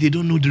 I'm like, they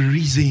don't know the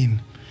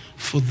reason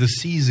for the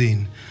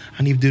season.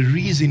 And if the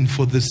reason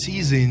for the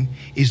season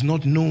is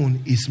not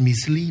known, it's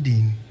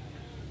misleading.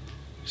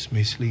 It's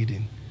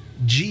misleading.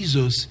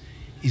 Jesus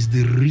is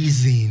the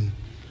reason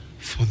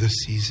for the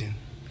season.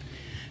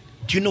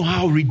 Do you know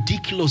how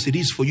ridiculous it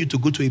is for you to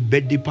go to a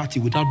birthday party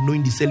without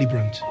knowing the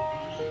celebrant?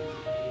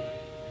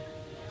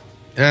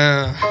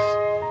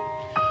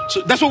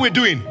 So that's what we're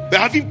doing. We're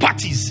having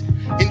parties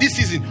in this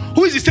season.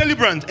 Who is the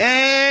celebrant?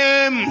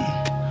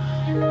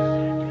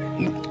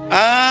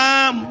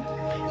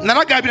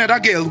 Another guy, another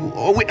girl.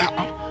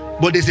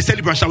 But there's a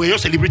celebrant. So we're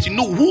just celebrating.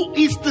 No, who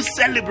is the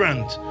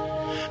celebrant?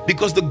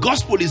 Because the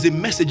gospel is a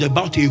message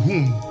about a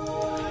whom.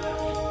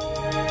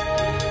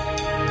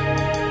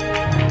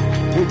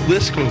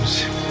 Let's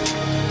close.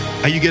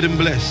 Are you getting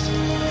blessed?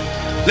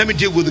 Let me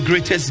deal with the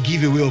greatest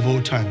giveaway of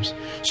all times.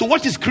 So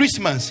what is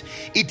Christmas?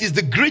 It is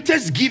the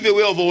greatest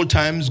giveaway of all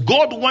times.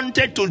 God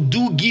wanted to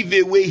do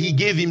giveaway. He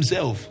gave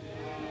himself.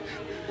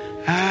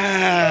 So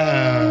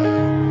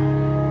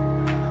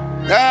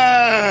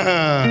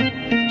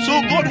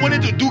God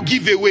wanted to do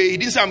giveaway. He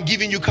didn't say, I'm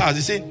giving you cars.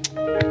 He said,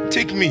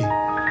 take me.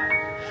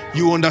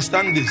 You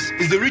understand this?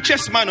 He's the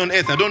richest man on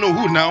earth. I don't know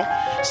who now.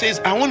 Says,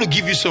 I want to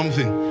give you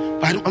something.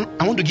 I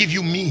want to give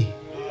you me.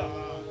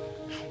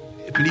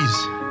 Please,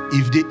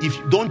 if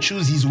you don't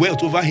choose his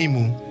wealth over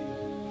him,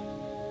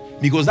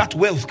 because that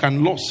wealth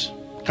can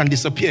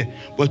disappear.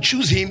 But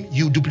choose him,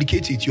 you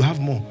duplicate it, you have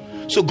more.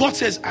 So God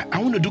says, I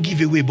want to do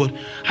giveaway, but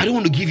I don't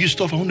want to give you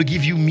stuff. I want to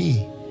give you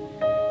me.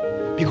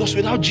 Because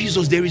without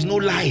Jesus, there is no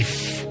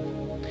life.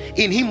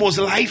 In him was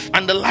life,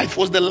 and the life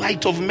was the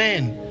light of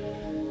men.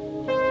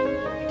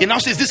 He now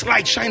says, this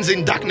light shines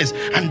in darkness,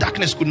 and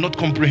darkness could not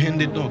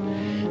comprehend it. No.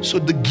 So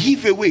the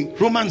giveaway,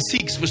 Romans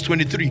 6 verse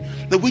 23,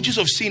 the wages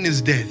of sin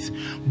is death,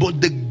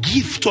 but the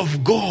gift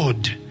of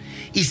God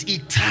is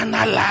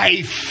eternal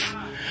life.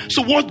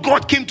 So what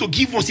God came to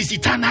give us is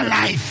eternal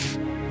life.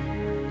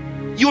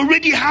 You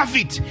already have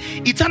it.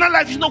 Eternal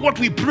life is not what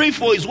we pray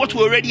for, it's what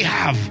we already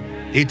have.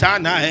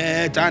 Eternal,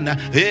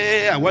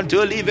 hey, I want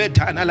to live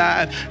eternal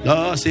life.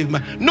 Lord, save my.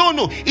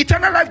 No.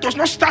 Eternal life does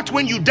not start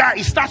when you die.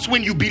 It starts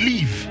when you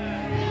believe.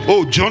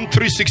 Oh, John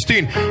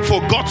 3:16. For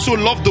God so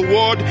loved the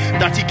world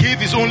that he gave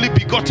his only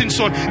begotten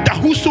son, that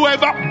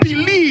whosoever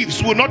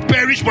believes will not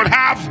perish but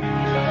have.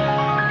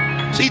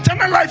 So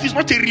eternal life is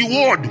not a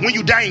reward when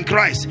you die in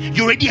Christ.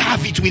 You already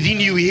have it within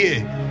you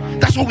here.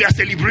 That's what we are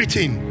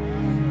celebrating.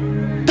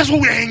 That's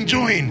what we are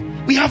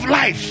enjoying. We have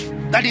life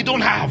that they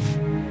don't have.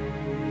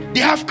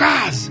 They have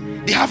cars.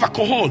 They have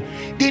alcohol.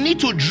 They need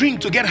to drink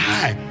to get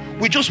high.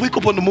 We just wake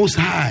up on the Most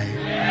High.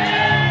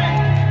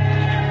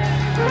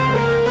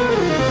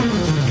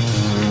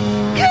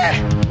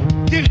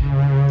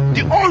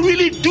 They all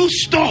really do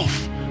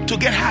stuff to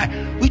get high.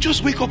 We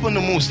just wake up on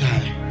the Most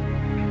High.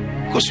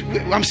 Because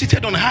I'm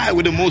seated on high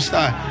with the Most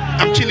High.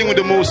 I'm chilling with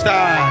the Most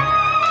High.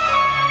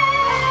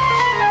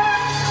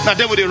 Now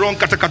they with the wrong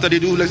kata they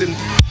do. Listen,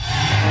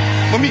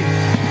 mommy,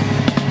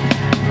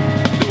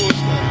 the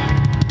Most High.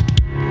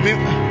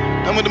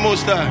 I'm with the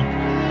Most High.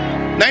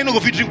 Now you know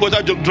if you drink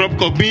water, drop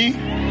cup. Me,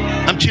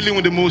 I'm chilling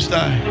with the Most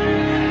High.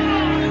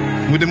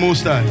 With the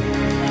Most High.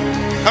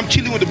 I'm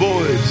chilling with the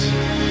boys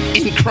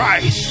in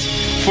Christ.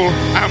 For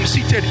I'm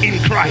seated in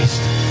Christ.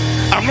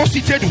 I'm not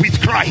seated with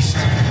Christ.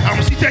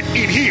 I'm seated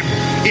in him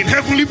in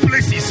heavenly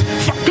places.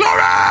 For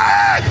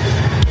glory!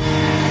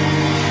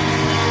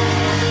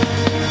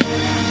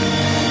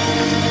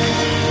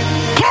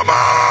 Come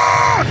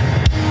on!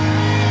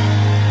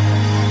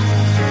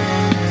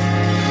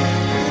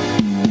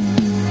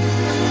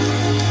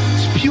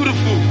 It's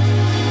beautiful.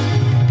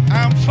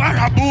 I'm far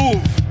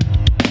above.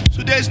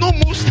 So there is no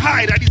Most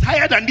High that is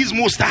higher than this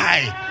Most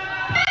High.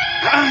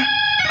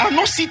 I'm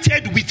not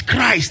seated with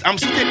Christ. I'm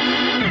seated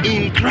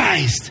in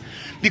Christ.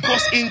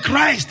 Because in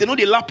Christ, they know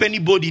they lap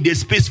anybody. There's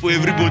space for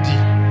everybody.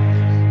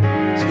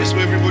 Space for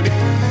everybody.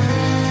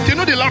 They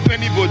know they lap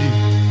anybody.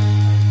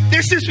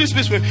 There's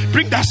space for.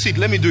 Bring that seat.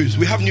 Let me do this.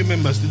 We have new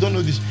members. They don't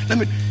know this.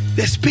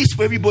 There's space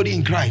for everybody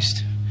in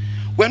Christ.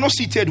 We're not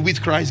seated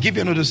with Christ. Give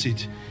you another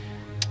seat.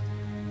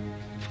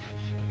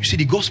 You see,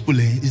 the gospel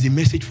is the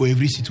message for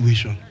every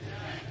situation.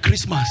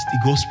 Christmas, the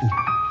gospel.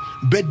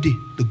 Birthday,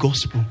 the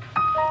gospel.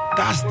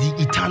 That's the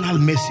eternal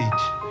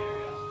message.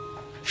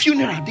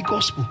 Funeral, the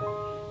gospel.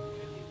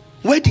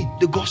 Wedding,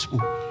 the gospel.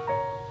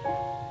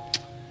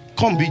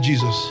 Come be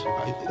Jesus.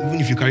 Even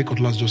if you carry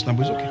cutlass just now,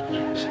 but it's okay.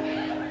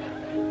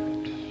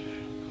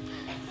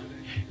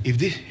 If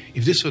this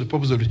is for the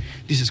purpose of it,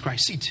 this is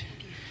Christ. Sit.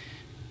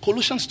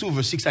 Colossians 2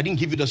 verse 6. I didn't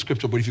give you the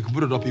scripture, but if you can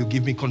put it up, you'll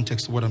give me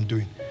context to what I'm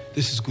doing.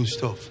 This is good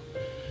stuff.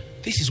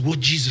 This is what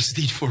Jesus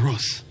did for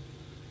us.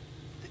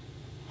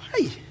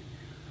 Hey.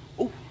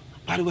 Oh,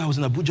 by the way, I was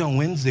in Abuja on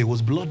Wednesday. It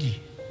was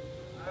bloody.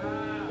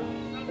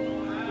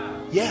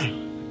 Yeah.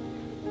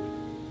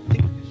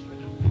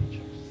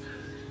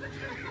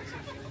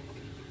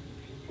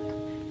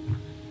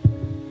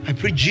 I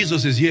preach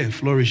Jesus is here.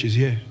 Flourish is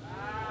here.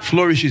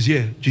 Flourish is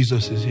here.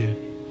 Jesus is here.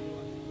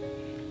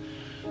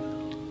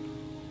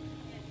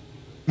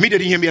 Me that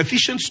didn't hear me.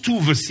 Ephesians 2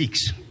 verse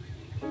 6.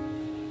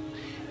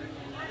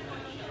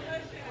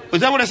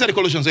 Was that what I said in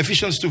Colossians?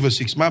 Ephesians 2 verse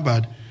 6. My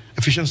bad.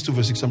 Ephesians 2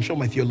 verse 6. I'm sure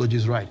my theology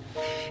is right.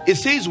 It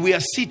says we are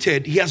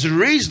seated. He has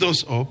raised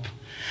us up.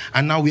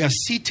 And now we are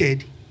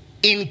seated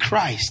in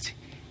Christ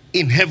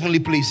in heavenly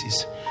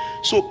places.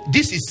 So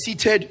this is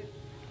seated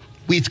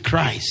with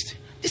Christ.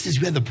 This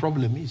is where the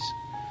problem is.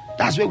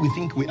 That's where we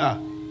think we are.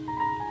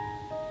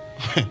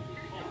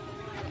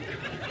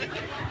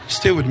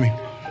 Stay with me.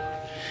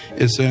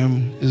 It's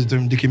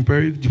the Dick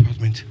Perry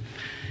department.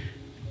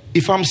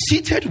 If I'm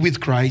seated with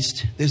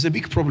Christ, there's a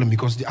big problem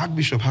because the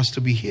Archbishop has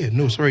to be here.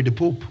 No, sorry, the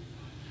Pope.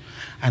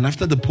 And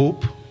after the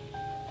Pope,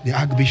 the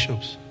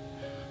Archbishops.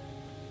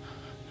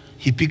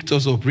 He picked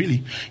us up,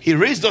 really. He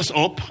raised us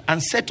up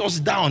and set us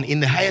down in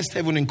the highest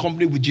heaven in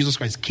company with Jesus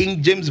Christ.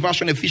 King James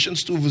Version,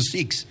 Ephesians 2 verse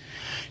 6.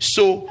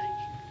 So,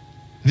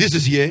 this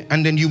is here,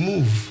 and then you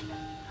move.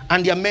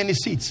 And there are many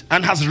seats.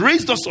 And has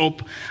raised us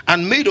up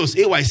and made us,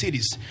 I say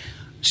this,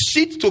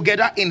 sit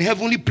together in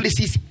heavenly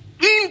places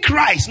in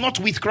Christ, not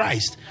with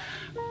Christ.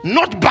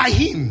 Not by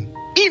Him,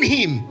 in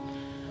Him.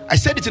 I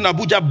said it in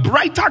Abuja,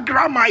 brighter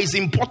grammar is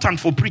important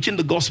for preaching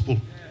the gospel.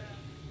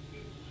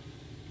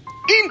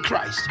 In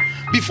Christ.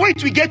 Before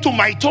it will get to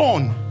my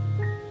turn.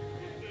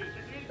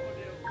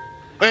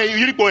 I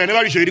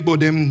never reach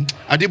them.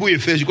 I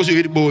did first because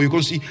you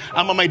can see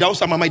I'm my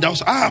house.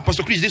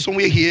 Pastor Chris, this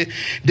somewhere here.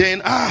 Then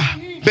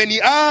Benny,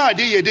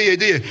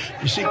 there.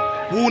 You see,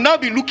 we will now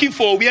be looking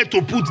for where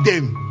to put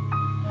them.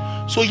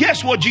 So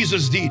yes, what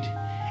Jesus did.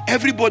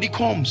 Everybody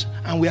comes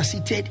and we are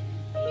seated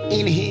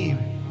in Him.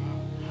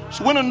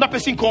 So when another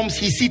person comes,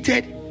 he's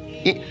seated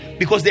in,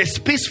 because there's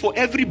space for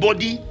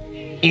everybody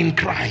in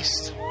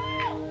Christ.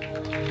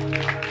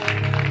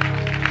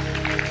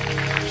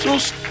 So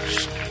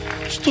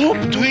stop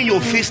doing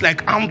your face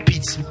like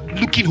armpits,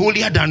 looking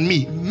holier than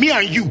me. Me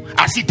and you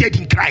are seated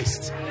in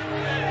Christ.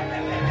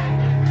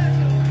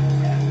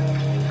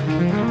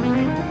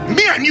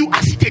 Me and you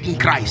are seated in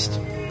Christ.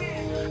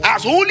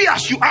 As holy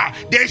as you are,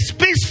 there is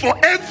space for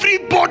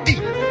everybody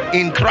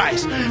in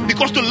Christ.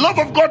 Because the love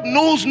of God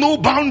knows no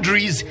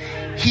boundaries.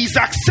 His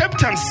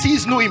acceptance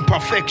sees no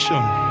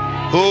imperfection.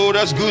 Oh,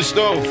 that's good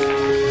stuff.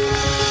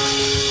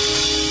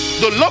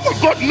 The love of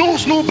God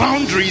knows no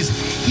boundaries.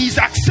 His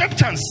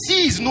acceptance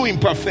sees no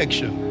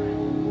imperfection.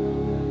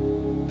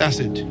 That's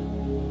it.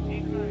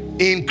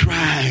 In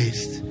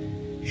Christ.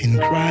 In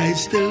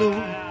Christ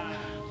alone,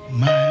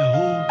 my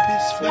hope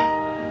is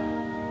found.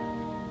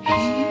 Here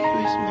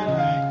is my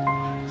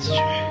light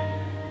strength.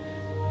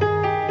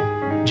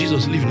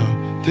 Jesus, leave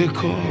now. The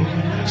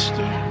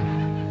cornerstone,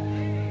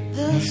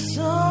 the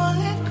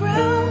solid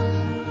ground,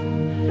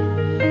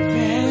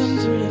 firm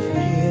through the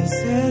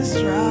fiercest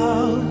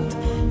drought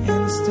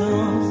and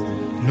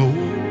storm. No.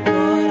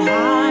 What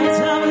heights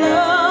of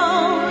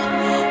love,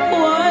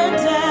 what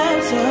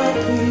depths of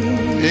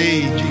peace. Hey,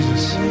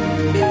 Jesus.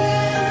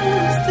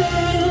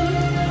 Still,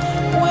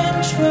 when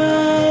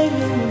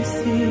trials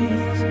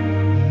cease,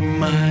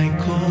 My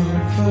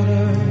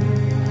comforter,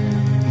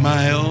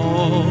 my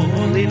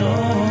all in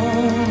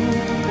all.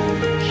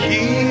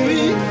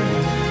 Here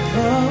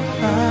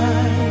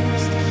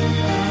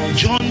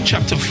John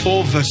chapter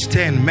 4 verse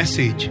 10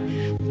 message.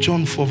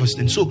 John 4 verse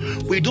 10. So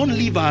we don't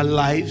live our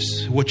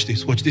lives. Watch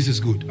this is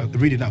good. I'll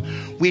read it now.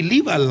 We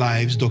live our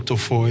lives, Dr.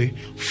 Foy,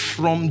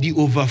 from the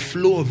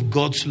overflow of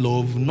God's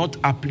love, not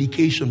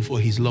application for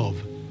His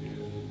love.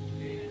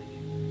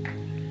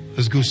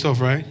 That's good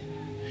stuff, right?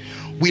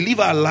 We live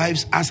our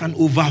lives as an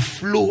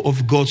overflow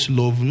of God's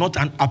love, not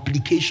an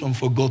application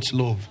for God's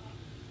love.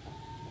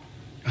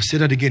 I'll say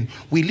that again.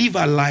 We live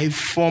our life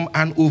from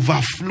an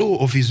overflow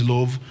of His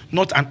love,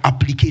 not an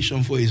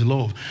application for His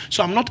love.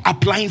 So I'm not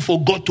applying for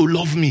God to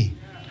love me.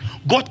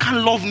 God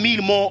can love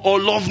me more or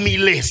love me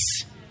less.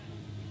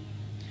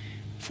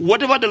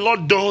 Whatever the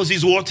Lord does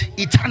is what?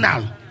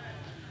 Eternal.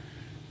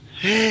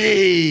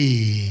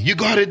 Hey, you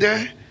got it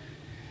there?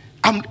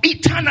 I'm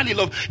eternally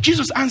loved.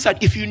 Jesus answered,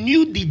 if you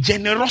knew the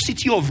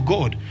generosity of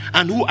God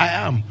and who I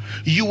am,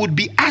 you would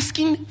be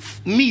asking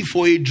me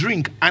for a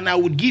drink and I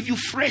would give you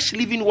fresh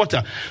living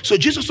water. So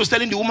Jesus was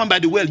telling the woman by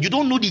the well, you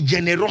don't know the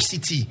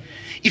generosity.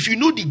 If you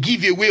know the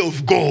giveaway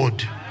of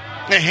God,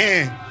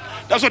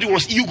 that's what it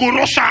was. You go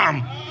rush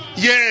him.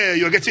 Yeah,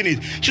 you're getting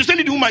it. She was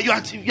telling the woman,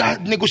 you are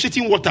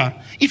negotiating water.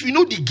 If you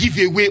know the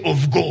giveaway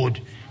of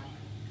God,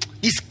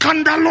 the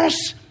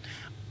scandalous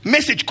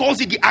message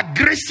calls it the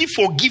aggressive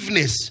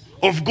forgiveness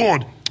of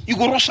God. You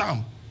go rush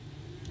him.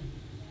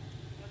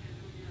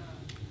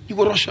 You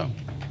go rush him.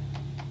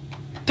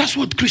 That's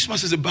what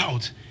Christmas is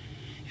about.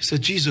 He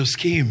said Jesus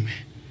came,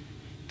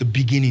 the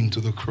beginning to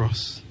the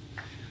cross.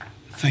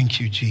 Thank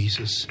you,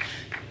 Jesus.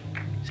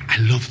 I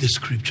love the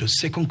scripture.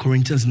 2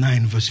 Corinthians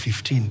 9 verse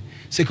 15.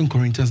 2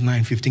 Corinthians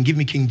 9 15. Give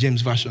me King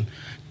James Version.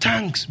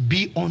 Thanks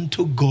be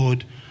unto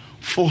God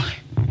for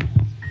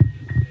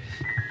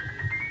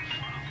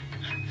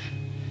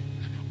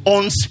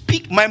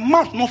my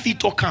mouth not fit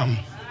to come.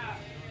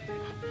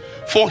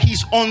 For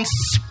his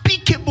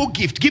unspeakable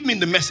gift. Give me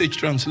the Message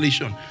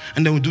translation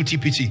and then we'll do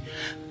TPT.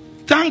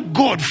 Thank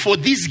God for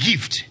this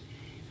gift.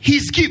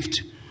 His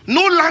gift.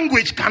 No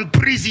language can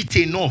praise it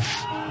enough.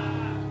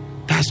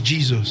 That's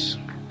Jesus.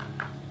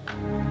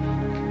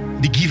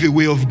 The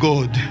giveaway of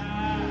God.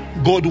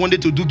 God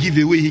wanted to do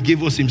giveaway. He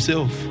gave us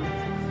himself.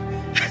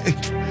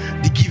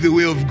 The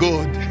giveaway of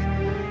God.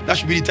 That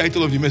should be the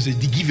title of the message.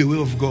 The giveaway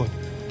of God.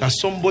 That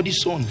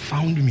somebody's son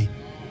found me.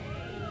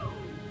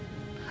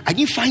 I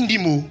didn't find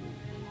him. Oh.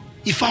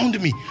 He found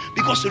me.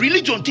 Because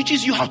religion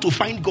teaches you how to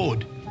find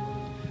God.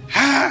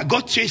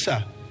 God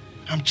chaser.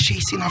 I'm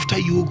chasing after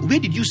you. Where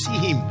did you see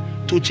him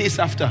to chase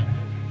after?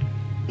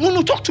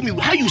 No, talk to me.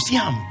 How you see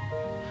him?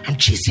 I'm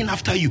chasing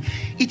after you.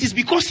 It is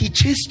because he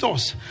chased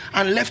us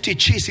and left a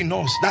chase in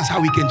us. That's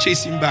how we can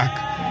chase him back.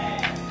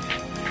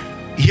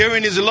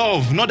 Herein is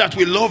love. Not that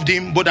we loved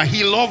him, but that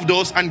he loved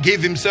us and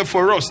gave himself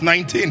for us.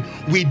 19.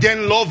 We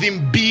then love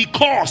him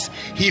because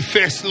he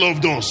first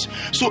loved us.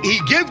 So he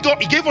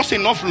gave us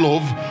enough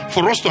love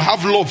for us to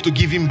have love to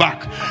give him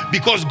back.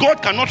 Because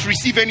God cannot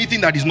receive anything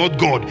that is not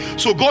God.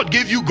 So God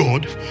gave you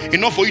God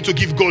enough for you to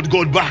give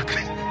God back.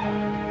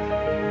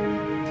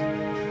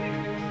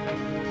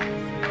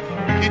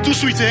 It's too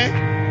sweet, eh?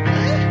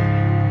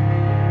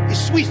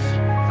 It's sweet.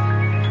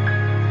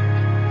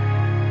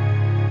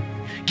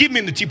 Give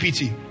me the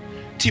TPT.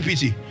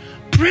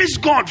 Praise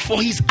God for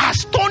his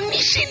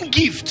astonishing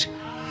gift,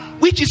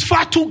 which is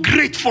far too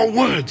great for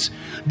words.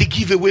 The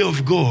giveaway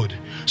of God.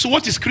 So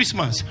what is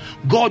Christmas?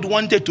 God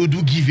wanted to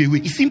do giveaway.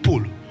 It's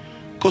simple.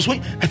 Because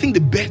I think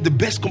the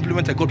best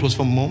compliment I got was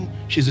from mom.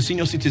 She's a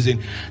senior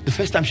citizen. The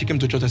first time she came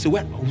to church, I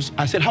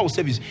said, how was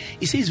service?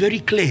 He says, very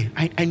clear.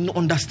 I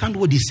understand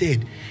what they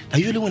said. That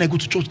usually when I go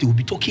to church, they will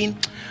be talking.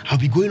 I'll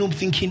be going home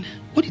thinking,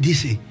 what did they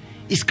say?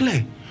 It's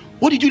clear.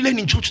 What did you learn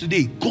in church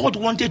today? God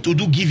wanted to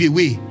do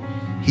giveaway.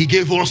 He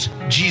gave us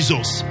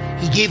Jesus.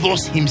 He gave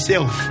us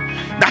himself.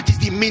 That is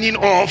the meaning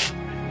of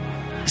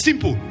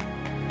simple.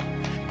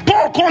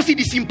 Paul calls it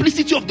the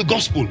simplicity of the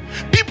gospel.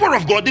 People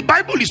of God, the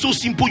Bible is so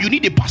simple, you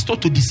need a pastor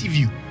to deceive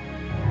you,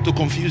 to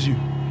confuse you.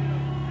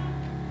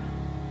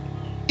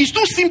 It's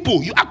too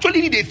simple. You actually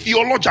need a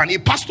theologian, a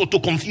pastor to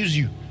confuse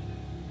you.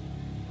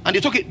 And they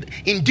talk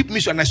in deep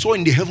mystery, and I saw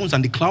in the heavens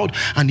and the cloud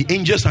and the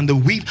angels and the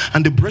wind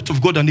and the breath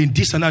of God and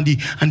this and the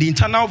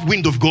internal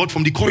wind of God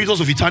from the corridors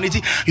of eternity.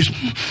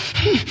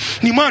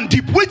 The man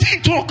deep,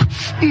 waiting talk.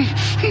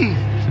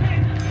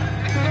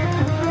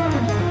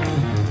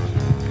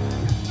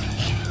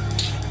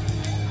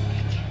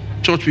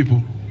 Church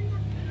people,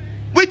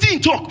 waiting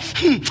talk.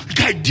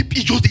 Guy deep,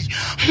 he just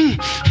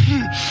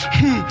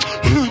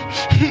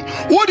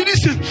what did he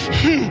say?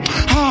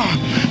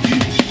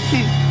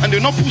 And they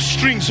not pull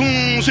strings.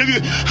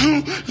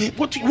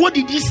 What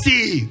did he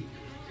say?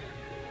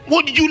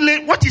 What did you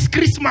learn? What is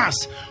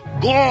Christmas?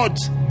 God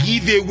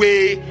give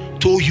away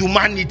to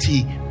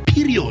humanity.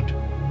 Period.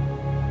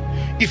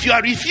 If you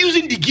are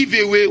refusing the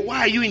giveaway,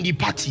 why are you in the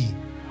party?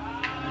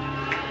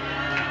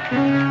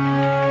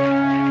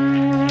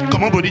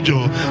 Come on, Body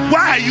Joe.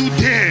 Why are you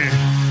there?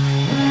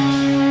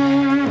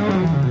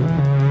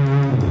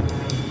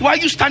 Why are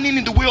you standing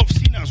in the way of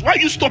sinners? Why are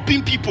you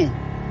stopping people?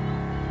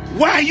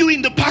 Why are you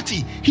in the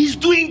party? He's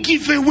doing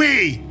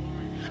giveaway.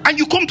 And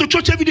you come to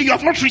church every day, you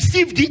have not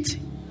received it.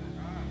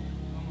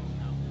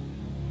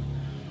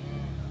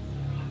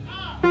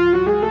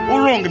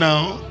 What's wrong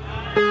now?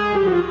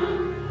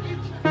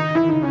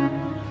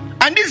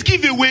 And this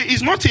giveaway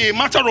is not a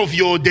matter of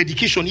your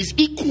dedication, it's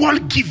equal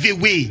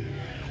giveaway.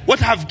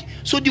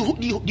 So the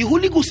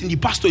Holy Ghost in the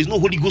pastor is not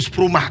Holy Ghost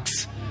Pro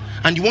Max.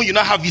 And the one you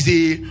now have is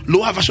a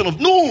lower version of.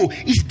 No,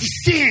 it's the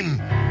same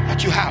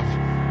that you have.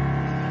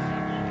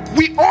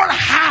 We all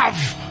have,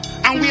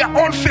 and we are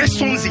all first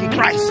sons in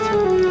Christ.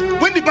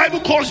 When the Bible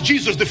calls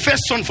Jesus the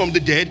first son from the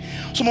dead,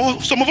 some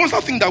of us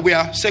think that we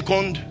are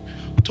second,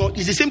 third.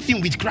 It's the same thing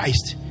with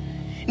Christ.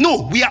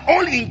 No, we are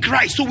all in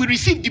Christ. So we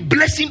receive the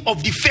blessing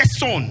of the first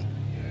son.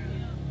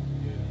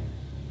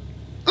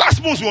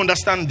 Last month we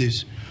understand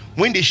this.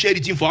 When they share the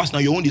thing for us, now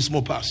you own the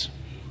small pass.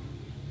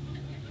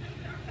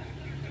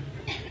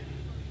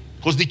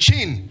 Because the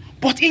chain.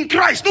 But in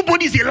Christ,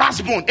 nobody is a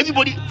last born.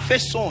 Everybody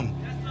first son.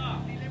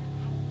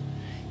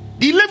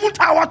 The 11th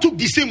hour took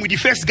the same with the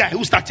first guy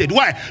who started.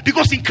 Why?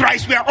 Because in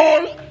Christ we are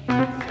all.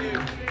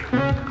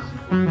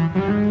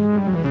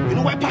 You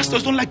know why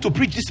pastors don't like to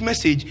preach this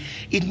message?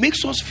 It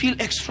makes us feel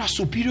extra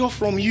superior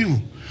from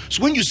you.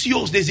 So when you see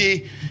us, there's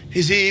a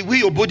way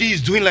your body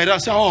is doing like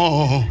that. Say,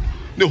 oh,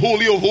 the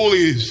Holy of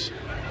Holies.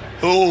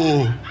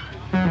 Oh,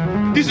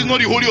 this is not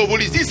the Holy of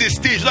Holies. This is a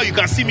stage that you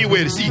can see me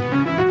well. See?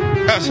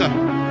 Yes, sir.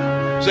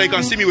 So you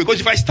can see me well.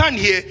 Because if I stand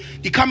here,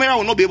 the camera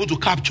will not be able to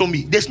capture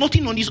me. There's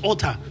nothing on this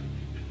altar.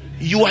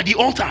 You are the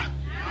altar.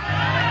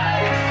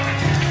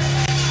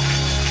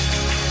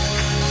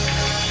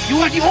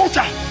 You are the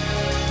altar.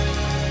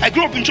 I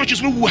grew up in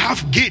churches where we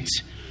have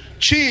gates,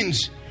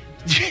 chains.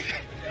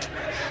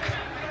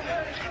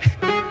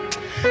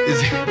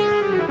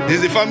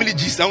 There's a family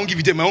gist. I won't give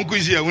it to you. My uncle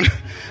is here.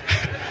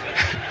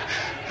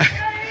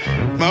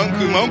 My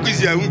uncle is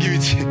here. I won't give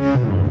it to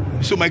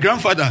you. So my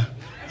grandfather.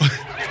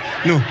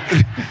 No.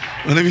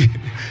 Let me.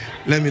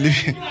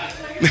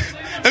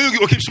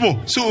 Okay, small.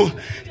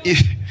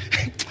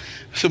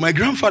 So my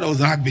grandfather was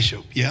an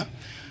archbishop. Yeah.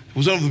 He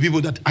was one of the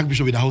people that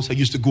archbishop in the house I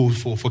used to go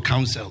for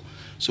counsel.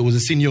 So he was a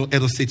senior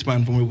elder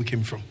statesman from where we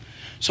came from.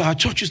 So our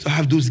church used to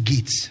have those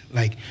gates.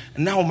 Like,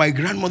 now my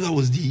grandmother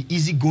was the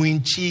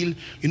easygoing, chill,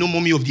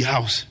 mommy of the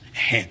house.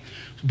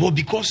 But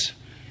because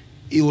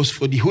it was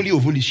for the Holy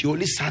of Holies, she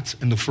always sat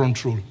in the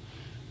front row.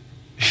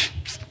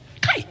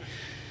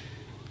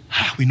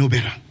 We know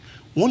better.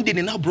 One day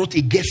they now brought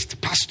a guest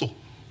pastor.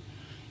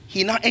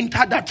 He now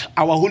entered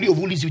our Holy of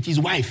Holies with his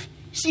wife.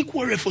 See,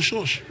 quarrel for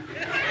church.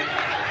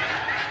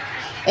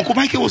 Uncle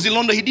Michael was in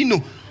London. He didn't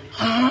know.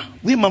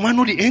 Where Mama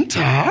know the enter?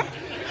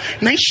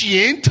 Now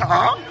she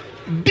enter.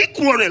 Big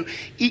quarrel.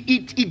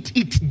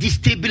 It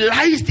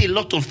destabilized a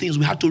lot of things.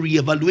 We had to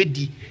reevaluate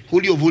the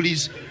Holy of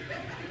Holies.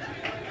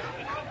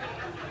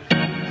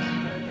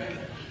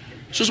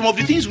 So some of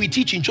the things we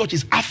teach in church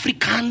is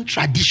African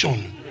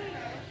tradition.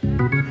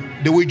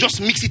 They will just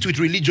mix it with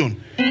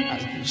religion.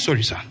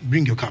 Sorry, sir.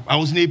 Bring your cap. I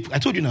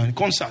told you now, in a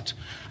concert.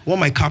 I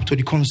want my cap to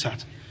the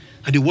concert.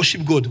 And they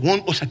worship God.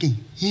 One usher king.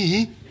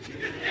 And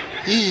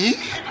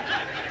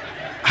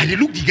they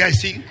look the guy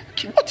say,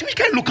 which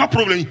kind of local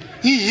problem?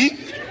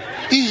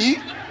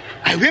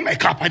 I wear my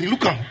cap and they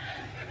look at him.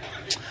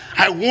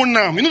 I warn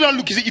them. You know that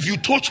look, he say, if you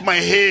touch my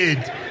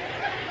head.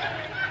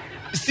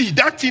 See,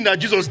 that thing that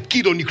Jesus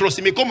killed on the cross,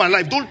 he may come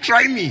alive. Don't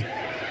try me.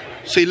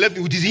 So he left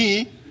me with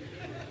his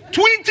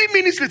 20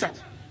 minutes later,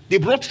 they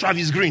brought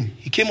Travis Green.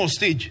 He came on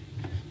stage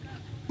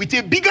with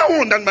a bigger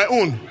one than my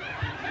own.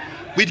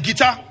 With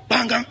guitar,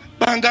 banga,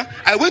 banga.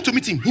 I went to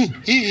meet him.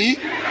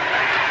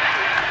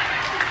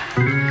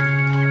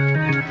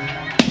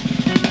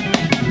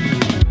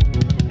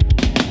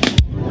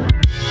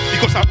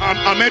 Because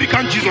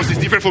American Jesus is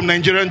different from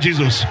Nigerian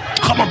Jesus.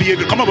 Come on,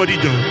 behavior. Come on, body,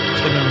 Joe.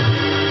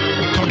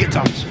 Come on, get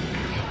out.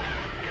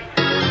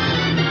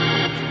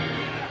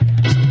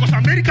 Because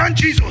American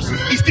Jesus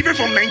is different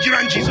from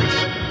Nigerian Jesus.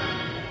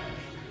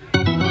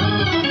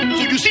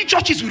 So you see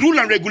churches with rule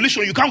and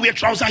regulation. You can't wear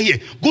trouser here.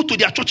 Go to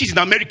their churches in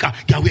America.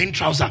 They are wearing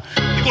trouser.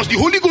 Because the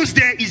Holy Ghost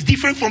there is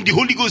different from the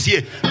Holy Ghost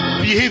here.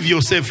 Behave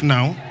yourself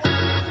now.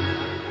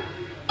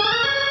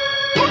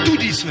 Don't do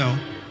this now.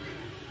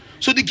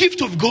 So the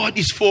gift of God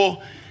is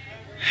for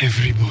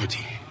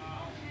everybody.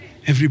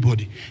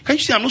 Everybody. Can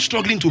you see I'm not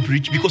struggling to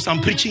preach because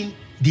I'm preaching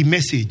the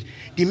message.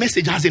 The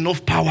message has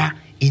enough power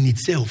in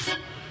itself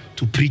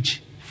to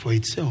preach for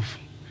itself.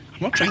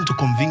 I'm not trying to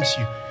convince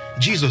you.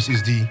 Jesus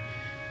is the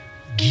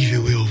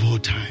giveaway of all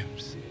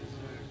times.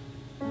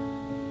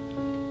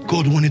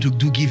 God wanted to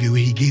do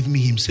giveaway. He gave me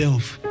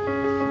himself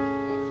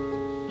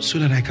so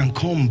that I can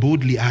come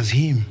boldly as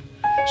him.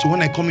 So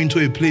when I come into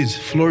a place,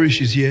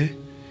 Flourish is here.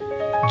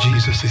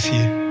 Jesus is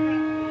here.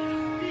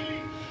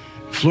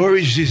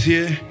 Flourish is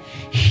here.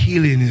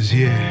 Healing is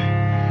here.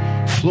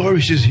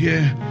 Flourish is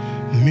here.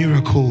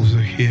 Miracles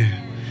are here.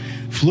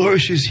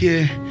 Flourish is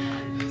here.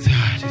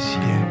 That is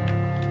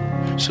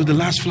here. So the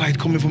last flight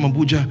coming from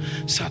Abuja,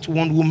 sat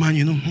one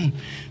woman,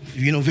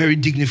 very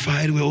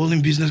dignified. We're all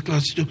in business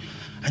class.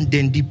 And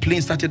then the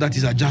plane started at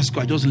his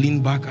Ajasco. I just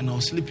leaned back and I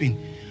was sleeping.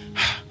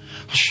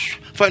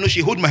 Finally,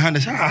 she held my hand. I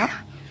said,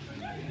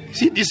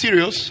 is it this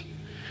serious?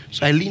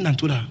 So I leaned and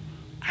told her,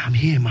 I'm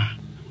here, ma.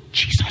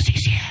 Jesus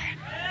is here.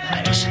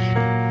 Go to sleep.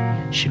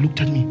 She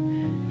looked at me.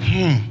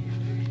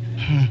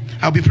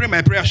 I'll be praying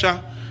my prayer, Sha.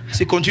 I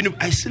said, continue.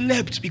 I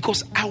slept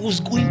because I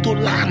was going to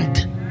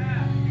land.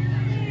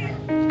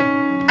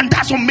 And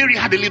that's when Mary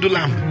had a little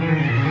lamb.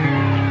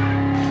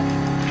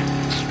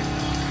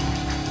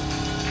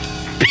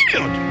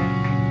 Period.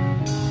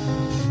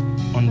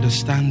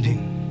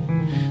 Understanding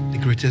the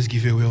greatest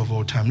giveaway of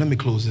all time. Let me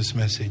close this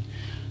message.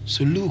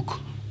 So look,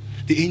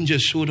 the angel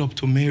showed up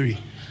to Mary.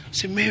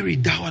 Say, Mary,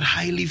 thou art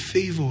highly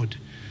favored.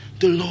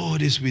 The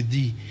Lord is with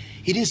thee.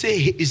 He didn't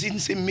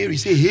say Mary. He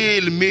said,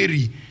 Hail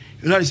Mary.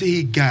 You know how to say,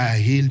 hey guy,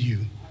 hail you.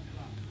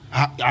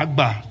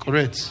 Agba,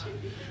 correct.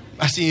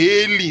 I say,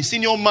 hail,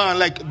 senior man,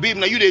 like, babe,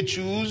 now you they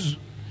choose.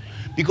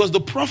 Because the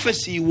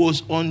prophecy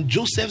was on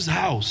Joseph's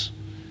house,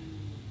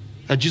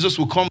 that Jesus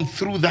will come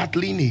through that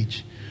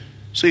lineage.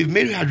 So if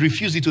Mary had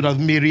refused, it would have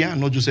Marianne,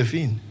 not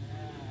Josephine.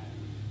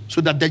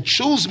 So that they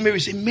chose Mary,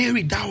 say,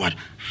 Mary, thou art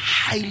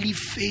highly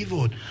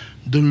favored.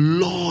 The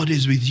Lord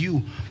is with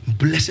you.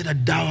 Blessed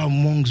art thou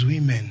amongst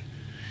women.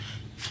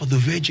 For the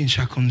virgin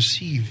shall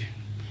conceive.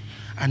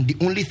 And the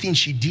only thing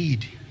she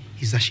did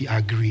is that she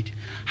agreed.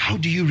 How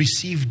do you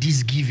receive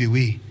this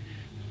giveaway?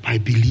 By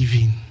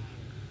believing.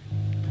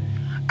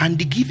 And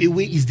the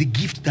giveaway is the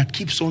gift that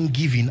keeps on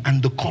giving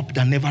and the cup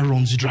that never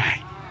runs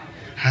dry.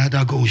 So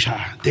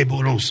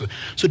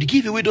the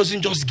giveaway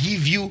doesn't just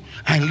give you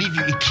and leave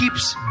you. It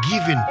keeps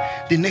giving.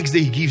 The next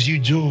day he gives you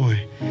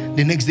joy.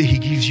 The next day he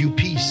gives you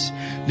peace.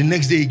 The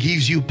next day he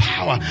gives you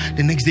power.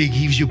 The next day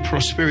he gives you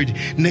prosperity.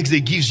 The next day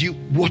he gives you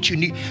what you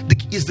need.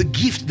 It's the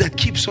gift that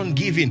keeps on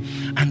giving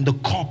and the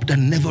cup that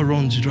never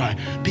runs dry.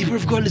 People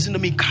of God, listen to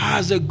me.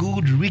 Cars are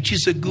good,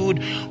 riches are good,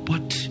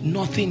 but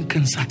nothing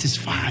can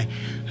satisfy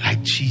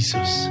like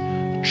Jesus.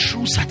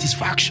 True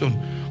satisfaction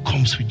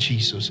comes with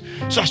Jesus.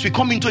 So as we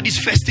come into this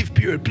festive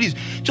period, please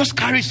just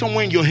carry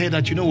somewhere in your head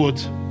that, you know what?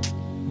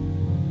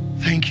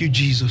 Thank you,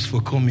 Jesus, for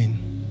coming.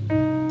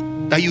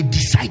 That you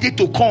decided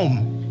to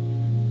come.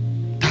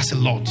 That's a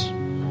lot.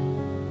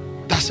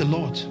 That's a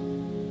lot.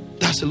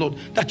 That's a lot.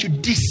 That you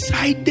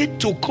decided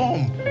to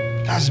come.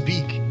 That's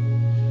big.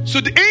 So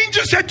the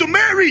angel said to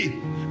Mary,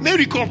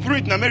 Mary,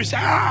 cooperate. Now Mary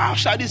said,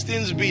 shall these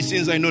things be,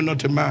 since I know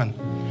not a man?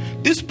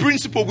 This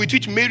principle with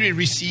which Mary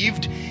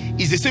received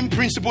is the same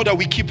principle that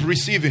we keep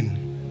receiving.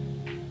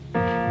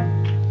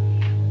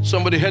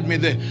 Somebody heard me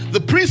there. The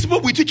principle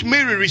with which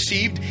Mary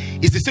received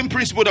is the same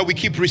principle that we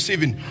keep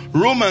receiving.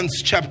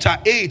 Romans chapter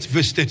 8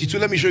 verse 32.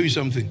 Let me show you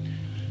something.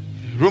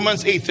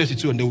 Romans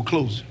 8:32, and they will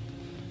close.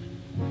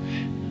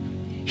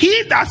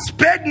 He that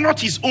spared not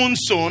his own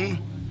son,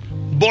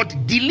 but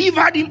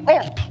delivered him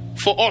up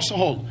for us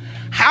all,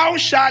 how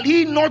shall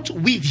he not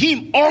with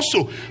him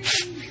also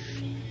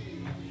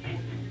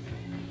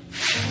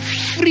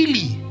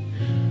freely?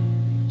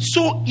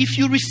 So if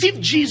you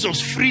receive Jesus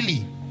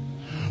freely,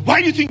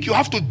 why do you think you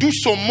have to do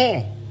some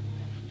more?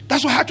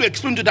 That's why I had to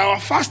explain to you that our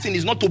fasting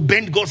is not to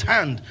bend God's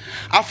hand.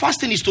 Our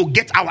fasting is to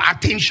get our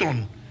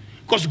attention.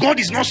 Because God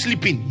is not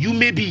sleeping. You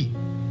may be.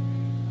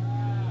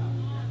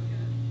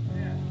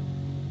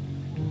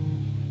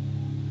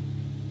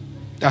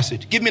 That's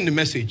it. Give me the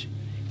message.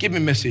 Give me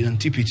message and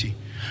TPT.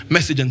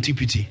 Message and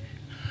TPT.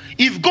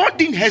 If God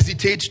didn't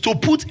hesitate to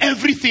put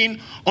everything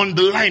on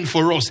the line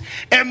for us,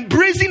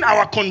 embracing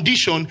our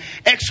condition,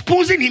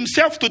 exposing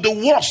himself to the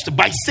worst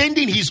by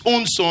sending his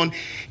own son,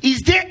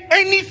 is there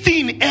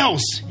anything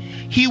else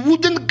he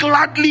wouldn't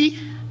gladly,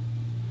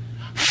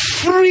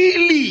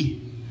 freely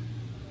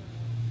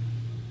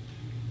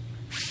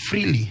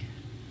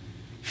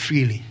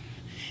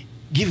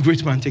give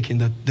great man taking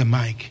the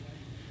mic?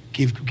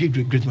 Give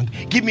great man.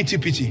 Give me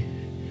TPT.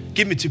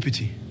 Give me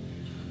TPT.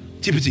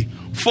 TPT.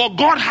 For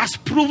God has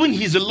proven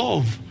his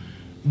love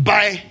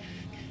by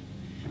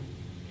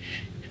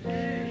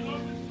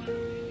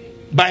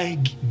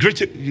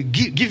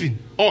giving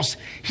us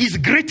his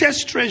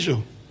greatest treasure,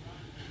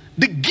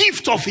 the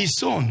gift of his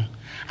son.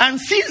 And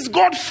since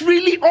God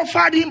freely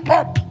offered him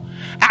up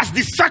as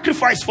the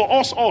sacrifice for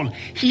us all,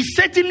 he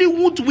certainly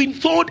would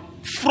withhold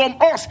from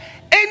us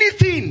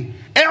anything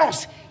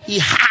else he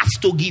has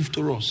to give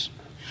to us.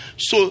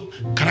 So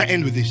can I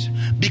end with this?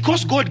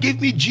 Because God gave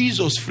me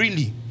Jesus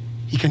freely,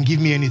 he can give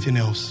me anything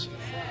else.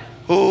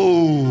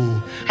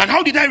 Oh, and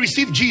how did I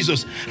receive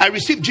Jesus? I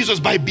received Jesus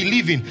by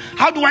believing.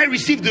 How do I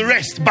receive the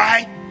rest?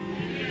 By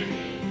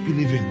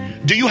believing.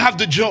 Do you have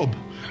the job?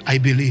 I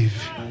believe.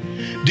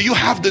 Do you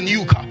have the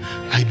new car?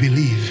 I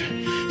believe.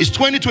 Is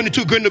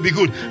 2022 going to be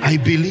good? I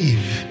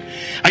believe.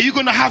 Are you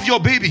going to have your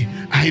baby?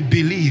 I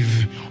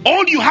believe.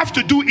 All you have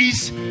to do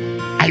is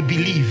I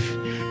believe.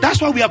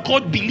 That's why we are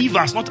called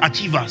believers, not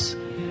achievers.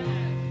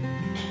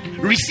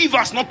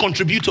 Receivers, not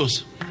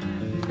contributors.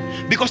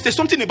 Because there's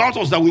something about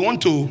us that we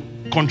want to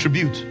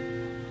contribute.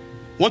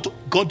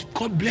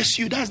 God bless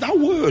you. That's that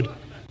word.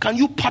 Can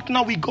you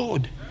partner with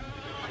God?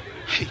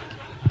 Hey,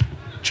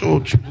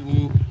 church.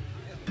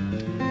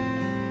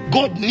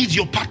 God needs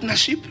your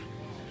partnership.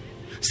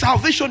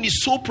 Salvation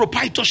is sole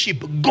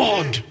proprietorship.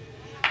 God.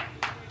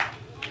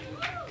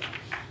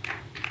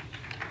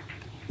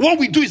 What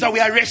we do is that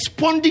we are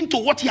responding to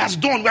what he has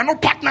done. We are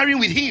not partnering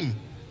with him.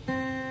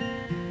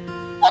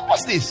 What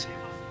was this?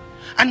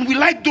 And we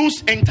like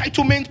those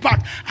entitlement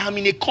part. I'm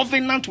in a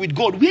covenant with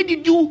God. Where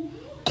did you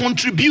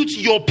contribute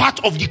your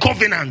part of the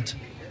covenant?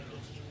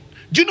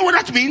 Do you know what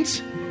that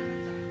means?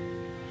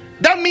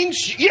 That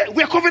means, yeah,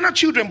 we are covenant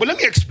children. But let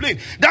me explain.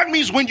 That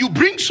means when you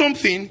bring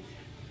something,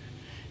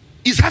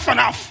 it's half and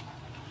half.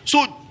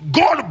 So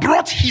God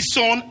brought his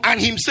son and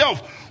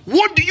himself.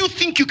 What do you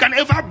think you can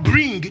ever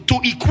bring to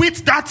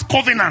equate that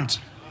covenant?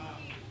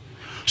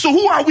 So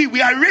who are we?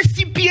 We are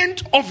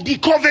recipient of the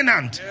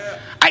covenant.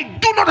 I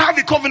do not have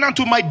a covenant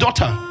with my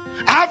daughter.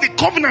 I have a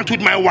covenant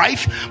with my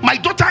wife. My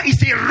daughter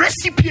is a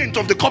recipient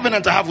of the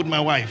covenant I have with my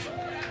wife.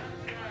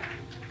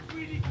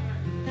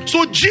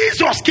 So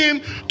Jesus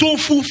came to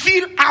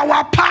fulfill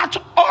our part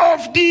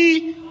of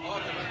the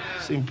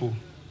simple.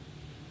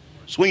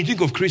 So when you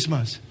think of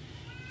Christmas,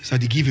 it's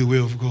like the giveaway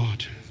of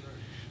God.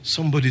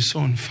 Somebody's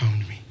son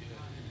found me.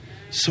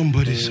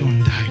 Somebody's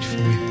son died for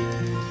me.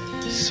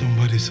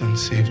 Somebody's son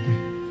saved me.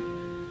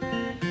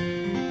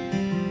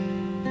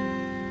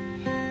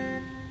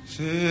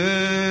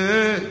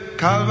 Say,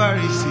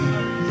 Calvary,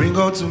 say, bring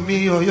out to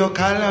me all your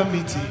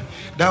calamity.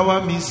 That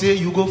one me say,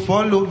 you go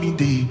follow me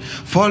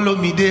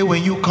there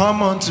when you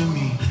come unto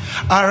me.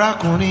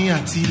 Arakuni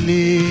ati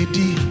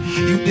lady,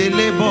 you dey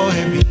labor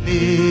heavy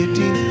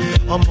lady.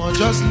 Omo,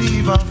 just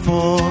leave her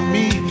for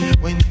me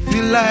when you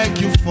feel like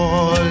you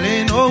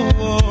falling.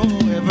 Oh,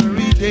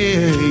 every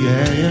day,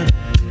 yeah.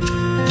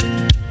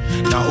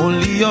 Now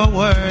only your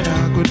word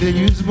I could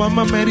use for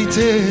my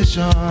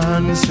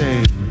meditation.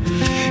 Say,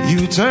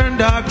 you turn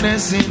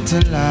darkness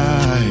into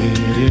light,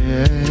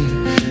 yeah.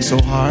 So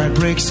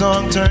heartbreak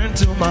song turn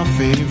to my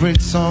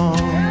favorite song.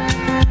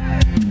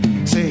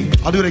 Say,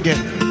 I'll do it again.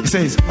 It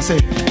says, I say,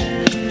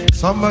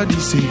 somebody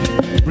say,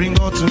 bring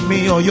out to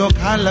me all your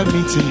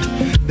calamity.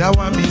 That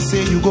one me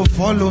say, you go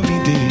follow me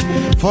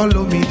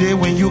there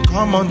when you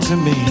come unto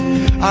me.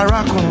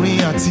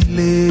 Arakuri ati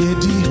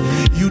lady,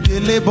 you dey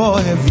labor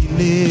heavy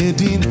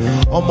lady.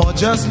 Omo,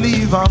 just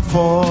leave her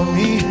for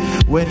me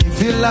when you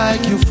feel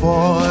like you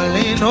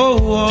falling.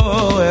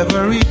 Oh,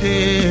 every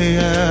day,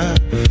 yeah.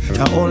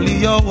 Now only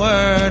your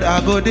word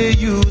I go to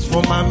use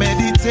for my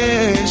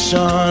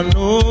meditation.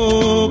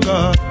 Oh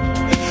God,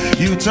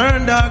 you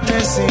turn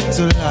darkness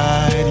into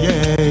light,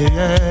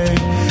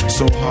 yeah.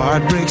 So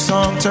heartbreak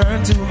song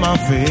turn to my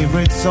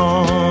favorite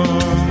song.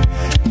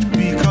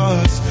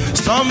 Because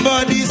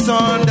somebody's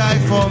son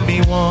died for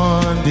me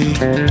one day.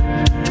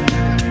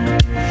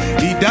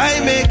 He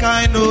died make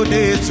I know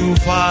they too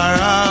far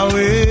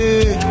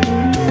away.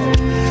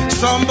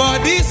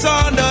 Somebody's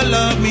son don't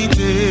love me,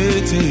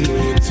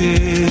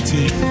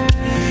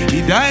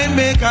 He died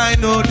make I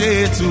know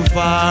they too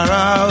far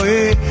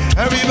away.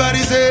 Everybody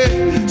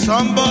say,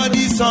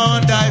 somebody's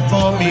son died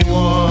for me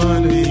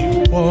one day.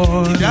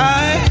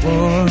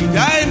 He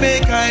died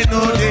make I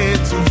know they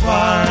too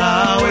far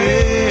away.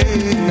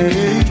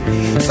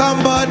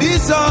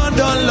 Somebody's son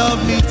don't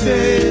love me, He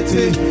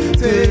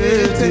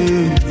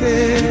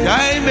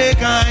died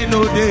make I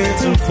know they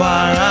too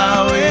far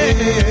away.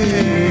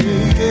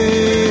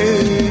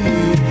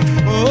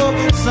 Oh,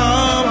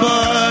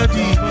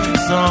 somebody,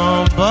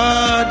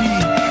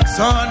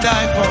 son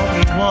died for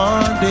me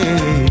one day.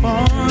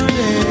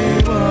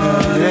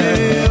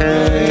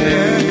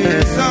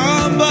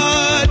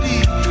 Somebody,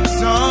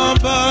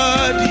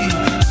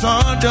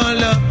 son don't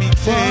love me,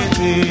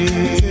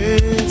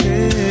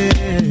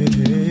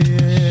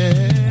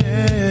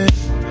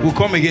 We'll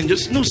come again.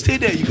 Just no, stay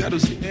there. You gotta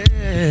stay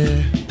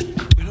there.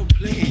 We're not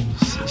playing.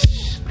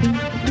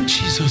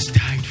 Jesus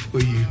died for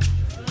you.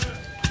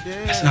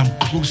 I said, I'm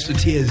close to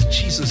tears.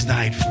 Jesus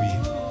died for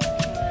you.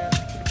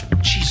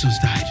 Jesus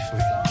died for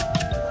you.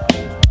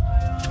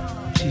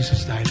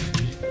 Jesus died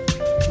for you.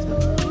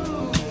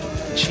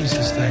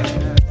 Jesus died for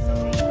you.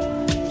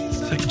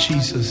 It's like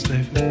Jesus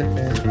died for you.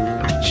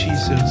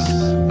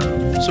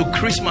 Jesus. So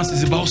Christmas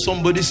is about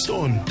somebody's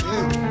son.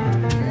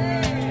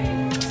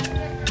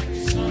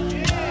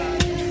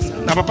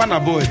 Now, Papa, na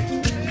boy.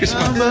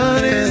 Christmas. I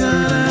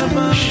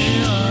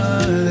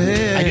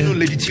didn't know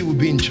Lady T would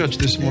be in church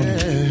this morning.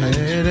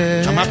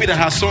 I'm happy that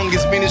her song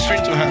is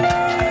ministering to her.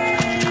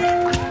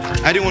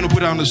 I didn't want to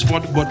put her on the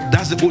spot, but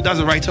that's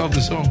the writer of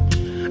the song.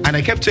 And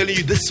I kept telling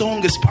you, this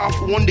song is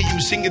powerful. One day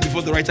you sing it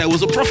before the writer. It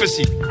was a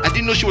prophecy. I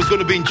didn't know she was going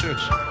to be in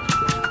church.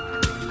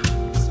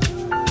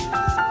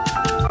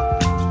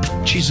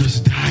 Jesus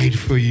died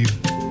for you.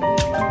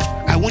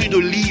 I want you to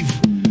leave.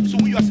 So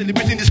when you are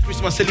celebrating this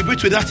Christmas,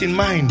 celebrate with that in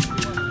mind.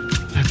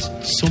 That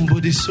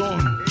somebody's son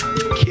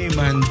came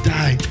and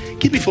died.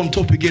 Give me from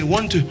top again.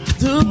 1, 2.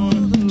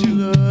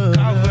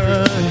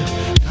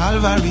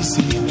 Calvary,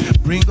 say,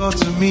 bring out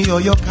to me all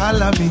your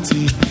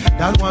calamity.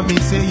 That one me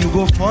say, you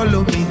go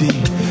follow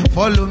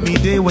me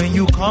there when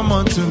you come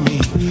unto me.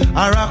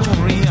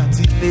 Arakuri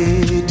ati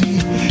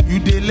lady, you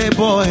dey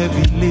labor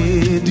heavy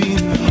lady.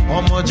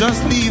 Omo,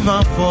 just leave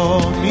her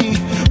for me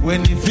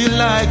when you feel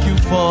like you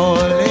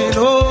falling.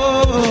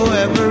 Oh,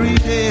 every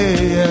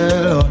day,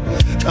 yeah, Lord.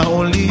 Now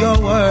only your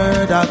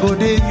word I go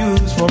to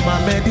use for my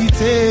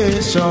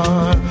meditation.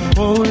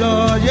 Oh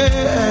Lord,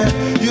 yeah,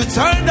 you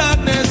turn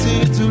darkness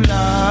into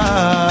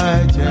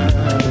light,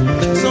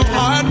 yeah. So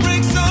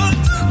heartbreak song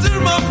to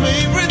my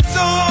favorite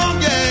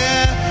song,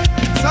 yeah.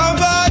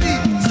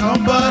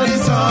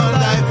 Somebody's on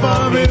life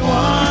for me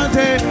one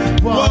day.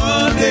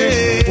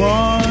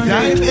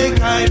 That make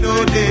I know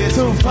they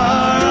too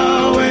far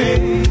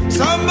away.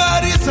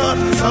 Somebody's son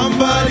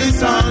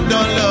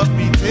don't love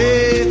me,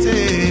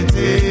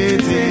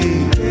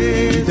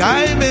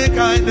 Die make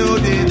I know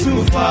they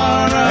too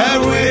far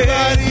away.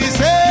 Everybody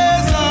say,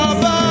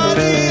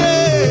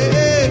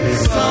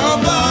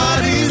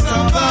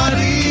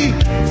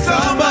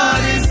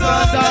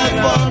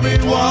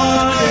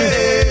 one day.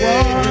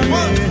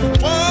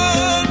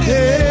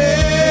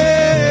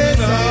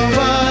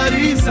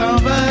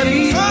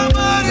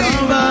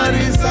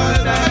 Somebody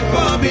son died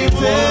for me one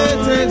day.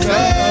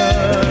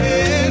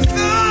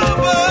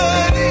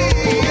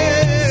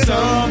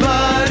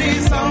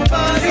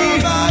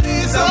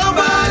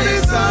 Somebody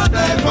son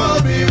died for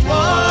me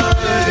one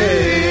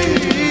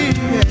day.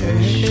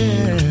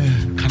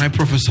 Can I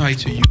prophesy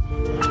to you?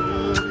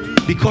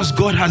 Because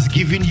God has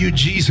given you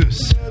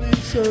Jesus,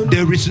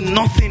 there is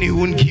nothing He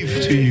won't give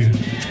to you.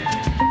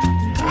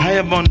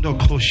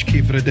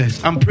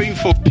 I'm praying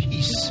for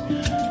peace.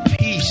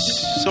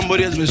 Peace.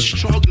 Somebody has been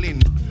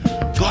struggling.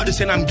 God is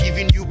saying, I'm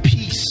giving you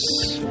peace.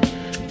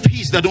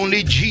 Peace that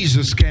only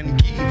Jesus can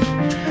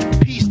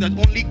give. Peace that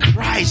only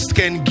Christ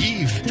can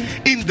give.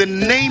 In the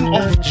name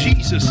of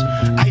Jesus,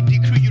 I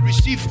decree you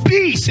receive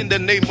peace in the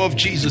name of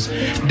Jesus.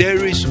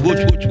 There is,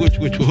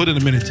 hold on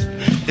a minute.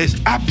 There's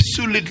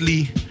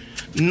absolutely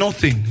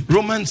nothing.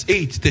 Romans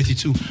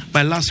 8:32,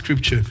 my last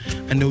scripture,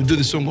 and then we'll do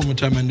the song one more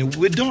time, and then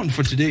we're done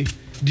for today.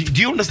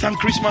 Do you understand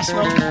Christmas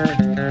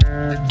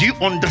now? Do you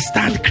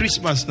understand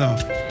Christmas now?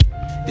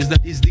 Is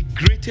that is the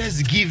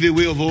greatest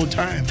giveaway of all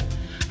time.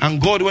 And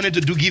God wanted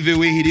to do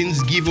giveaway. He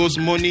didn't give us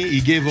money.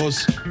 He gave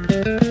us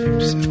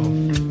Himself.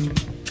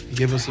 He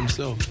gave us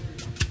Himself.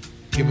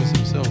 He gave us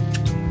Himself.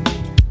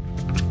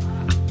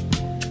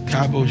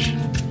 Kabosh.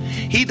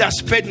 He that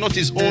spared not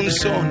His own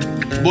Son,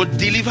 but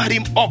delivered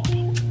Him up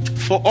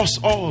for us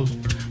all,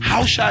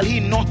 how shall He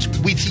not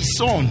with His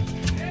Son?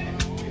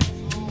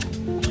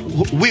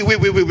 Wait.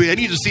 I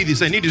need to see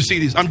this.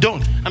 I'm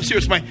done. I'm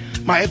serious. My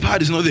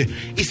iPad is not there.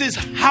 It says,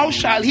 how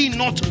shall He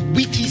not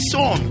with His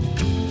Son?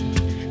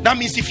 That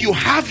means if you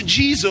have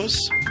Jesus,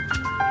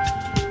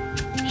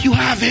 you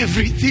have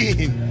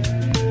everything.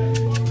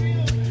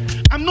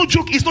 I'm not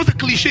joking. It's not a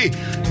cliche.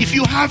 If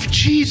you have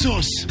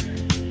Jesus,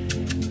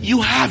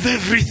 you have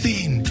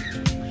everything.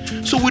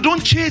 So we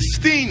don't chase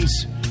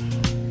things.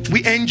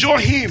 We enjoy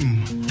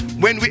Him.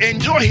 When we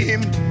enjoy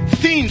Him,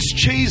 things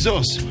chase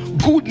us.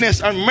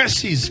 Goodness and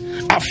mercies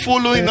are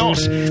following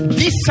us.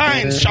 These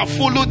signs shall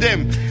follow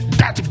them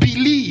that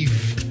believe.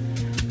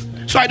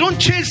 So I don't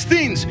chase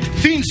things.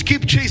 Things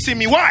keep chasing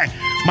me. Why?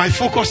 My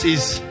focus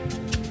is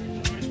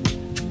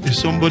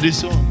somebody's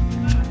son.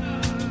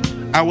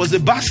 I was a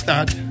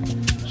bastard,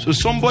 so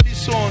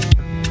somebody's son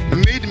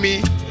made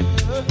me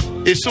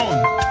a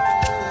son.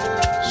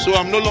 So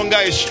I'm no longer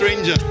a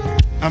stranger.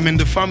 I'm in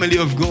the family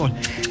of God.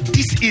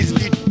 This is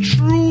the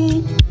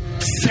true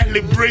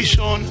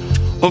celebration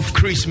of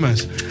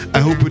Christmas. I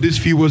hope with these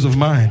few words of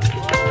mine,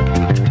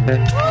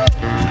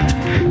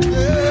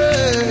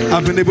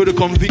 I've been able to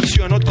convince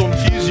you and not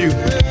confuse you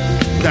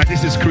that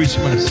this is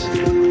Christmas.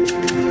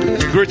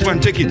 Great man,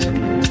 take it.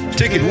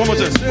 Take it one more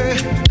time.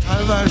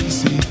 Calvary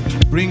say,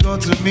 bring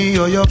unto me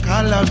all your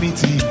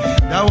calamity.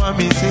 That one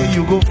me say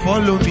you go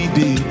follow me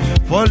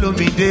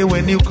day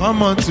when you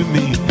come unto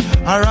me.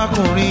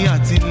 Arakunrin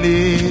ati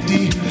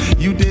lady,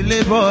 you dey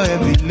labor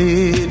every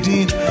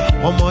lady.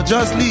 Omo,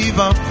 just leave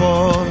am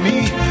for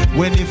me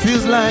when it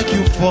feels like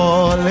you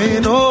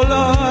falling. Oh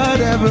Lord,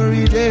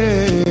 every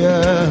day.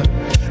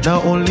 Now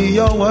only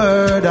your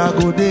word I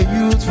go dey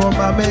use for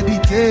my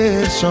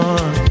meditation.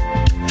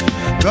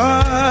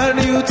 God,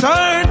 you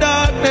turn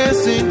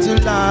darkness into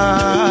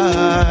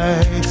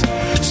light.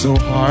 So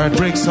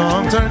heartbreak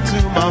song turn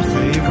to my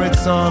favorite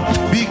song.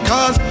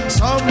 Because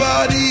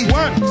somebody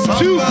 1, 2,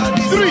 3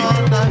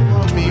 died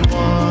for me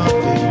one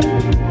day.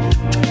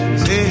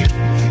 Say,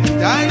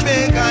 I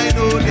make I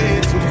know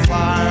they too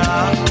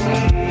far.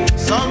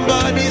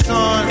 Somebody's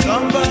son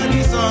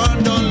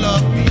don't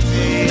love me.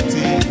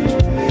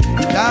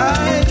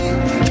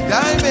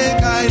 Die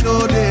make I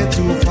know they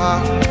too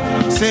far.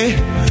 Say,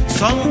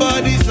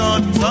 somebody's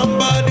son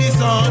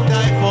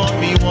die for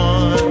me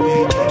one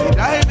day.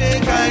 Die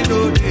make I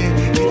know they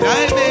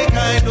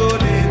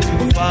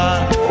too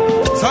far.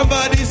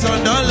 Somebody's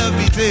son don't love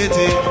me,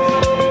 tete.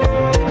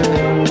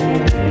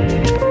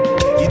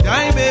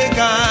 Die make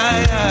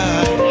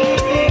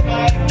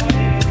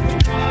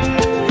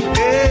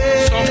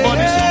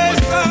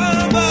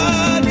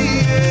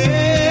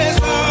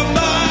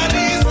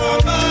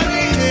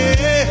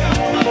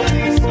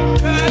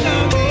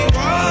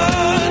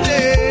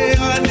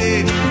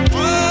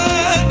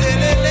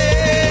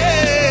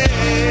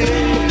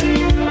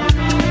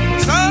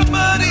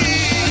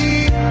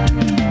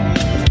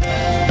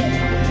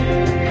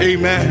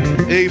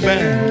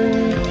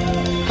Amen.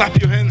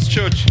 Clap your hands,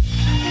 church.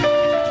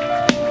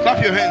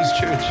 Clap your hands,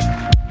 church.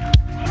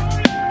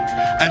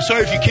 I'm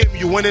sorry if you came,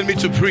 you wanted me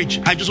to preach.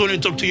 I just wanted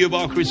to talk to you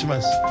about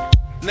Christmas.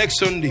 Next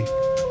Sunday,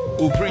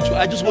 we'll preach.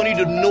 I just want you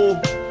to know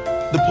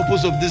the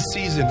purpose of this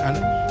season.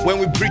 And when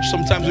we preach,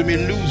 sometimes we may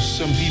lose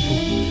some people.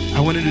 I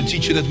wanted to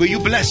teach you that. Were you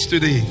blessed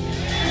today?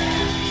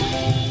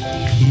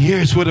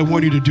 Here's what I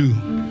want you to do.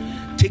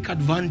 Take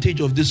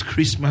advantage of this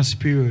Christmas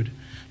period.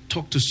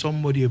 Talk to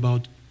somebody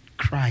about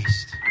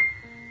Christ.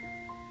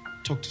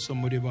 Talk to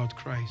somebody about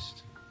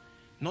Christ.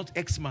 Not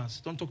Xmas.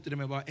 Don't talk to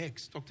them about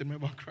X. Talk to them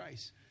about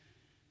Christ.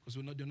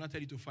 Because they'll not tell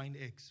you to find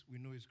X. We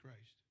know it's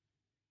Christ.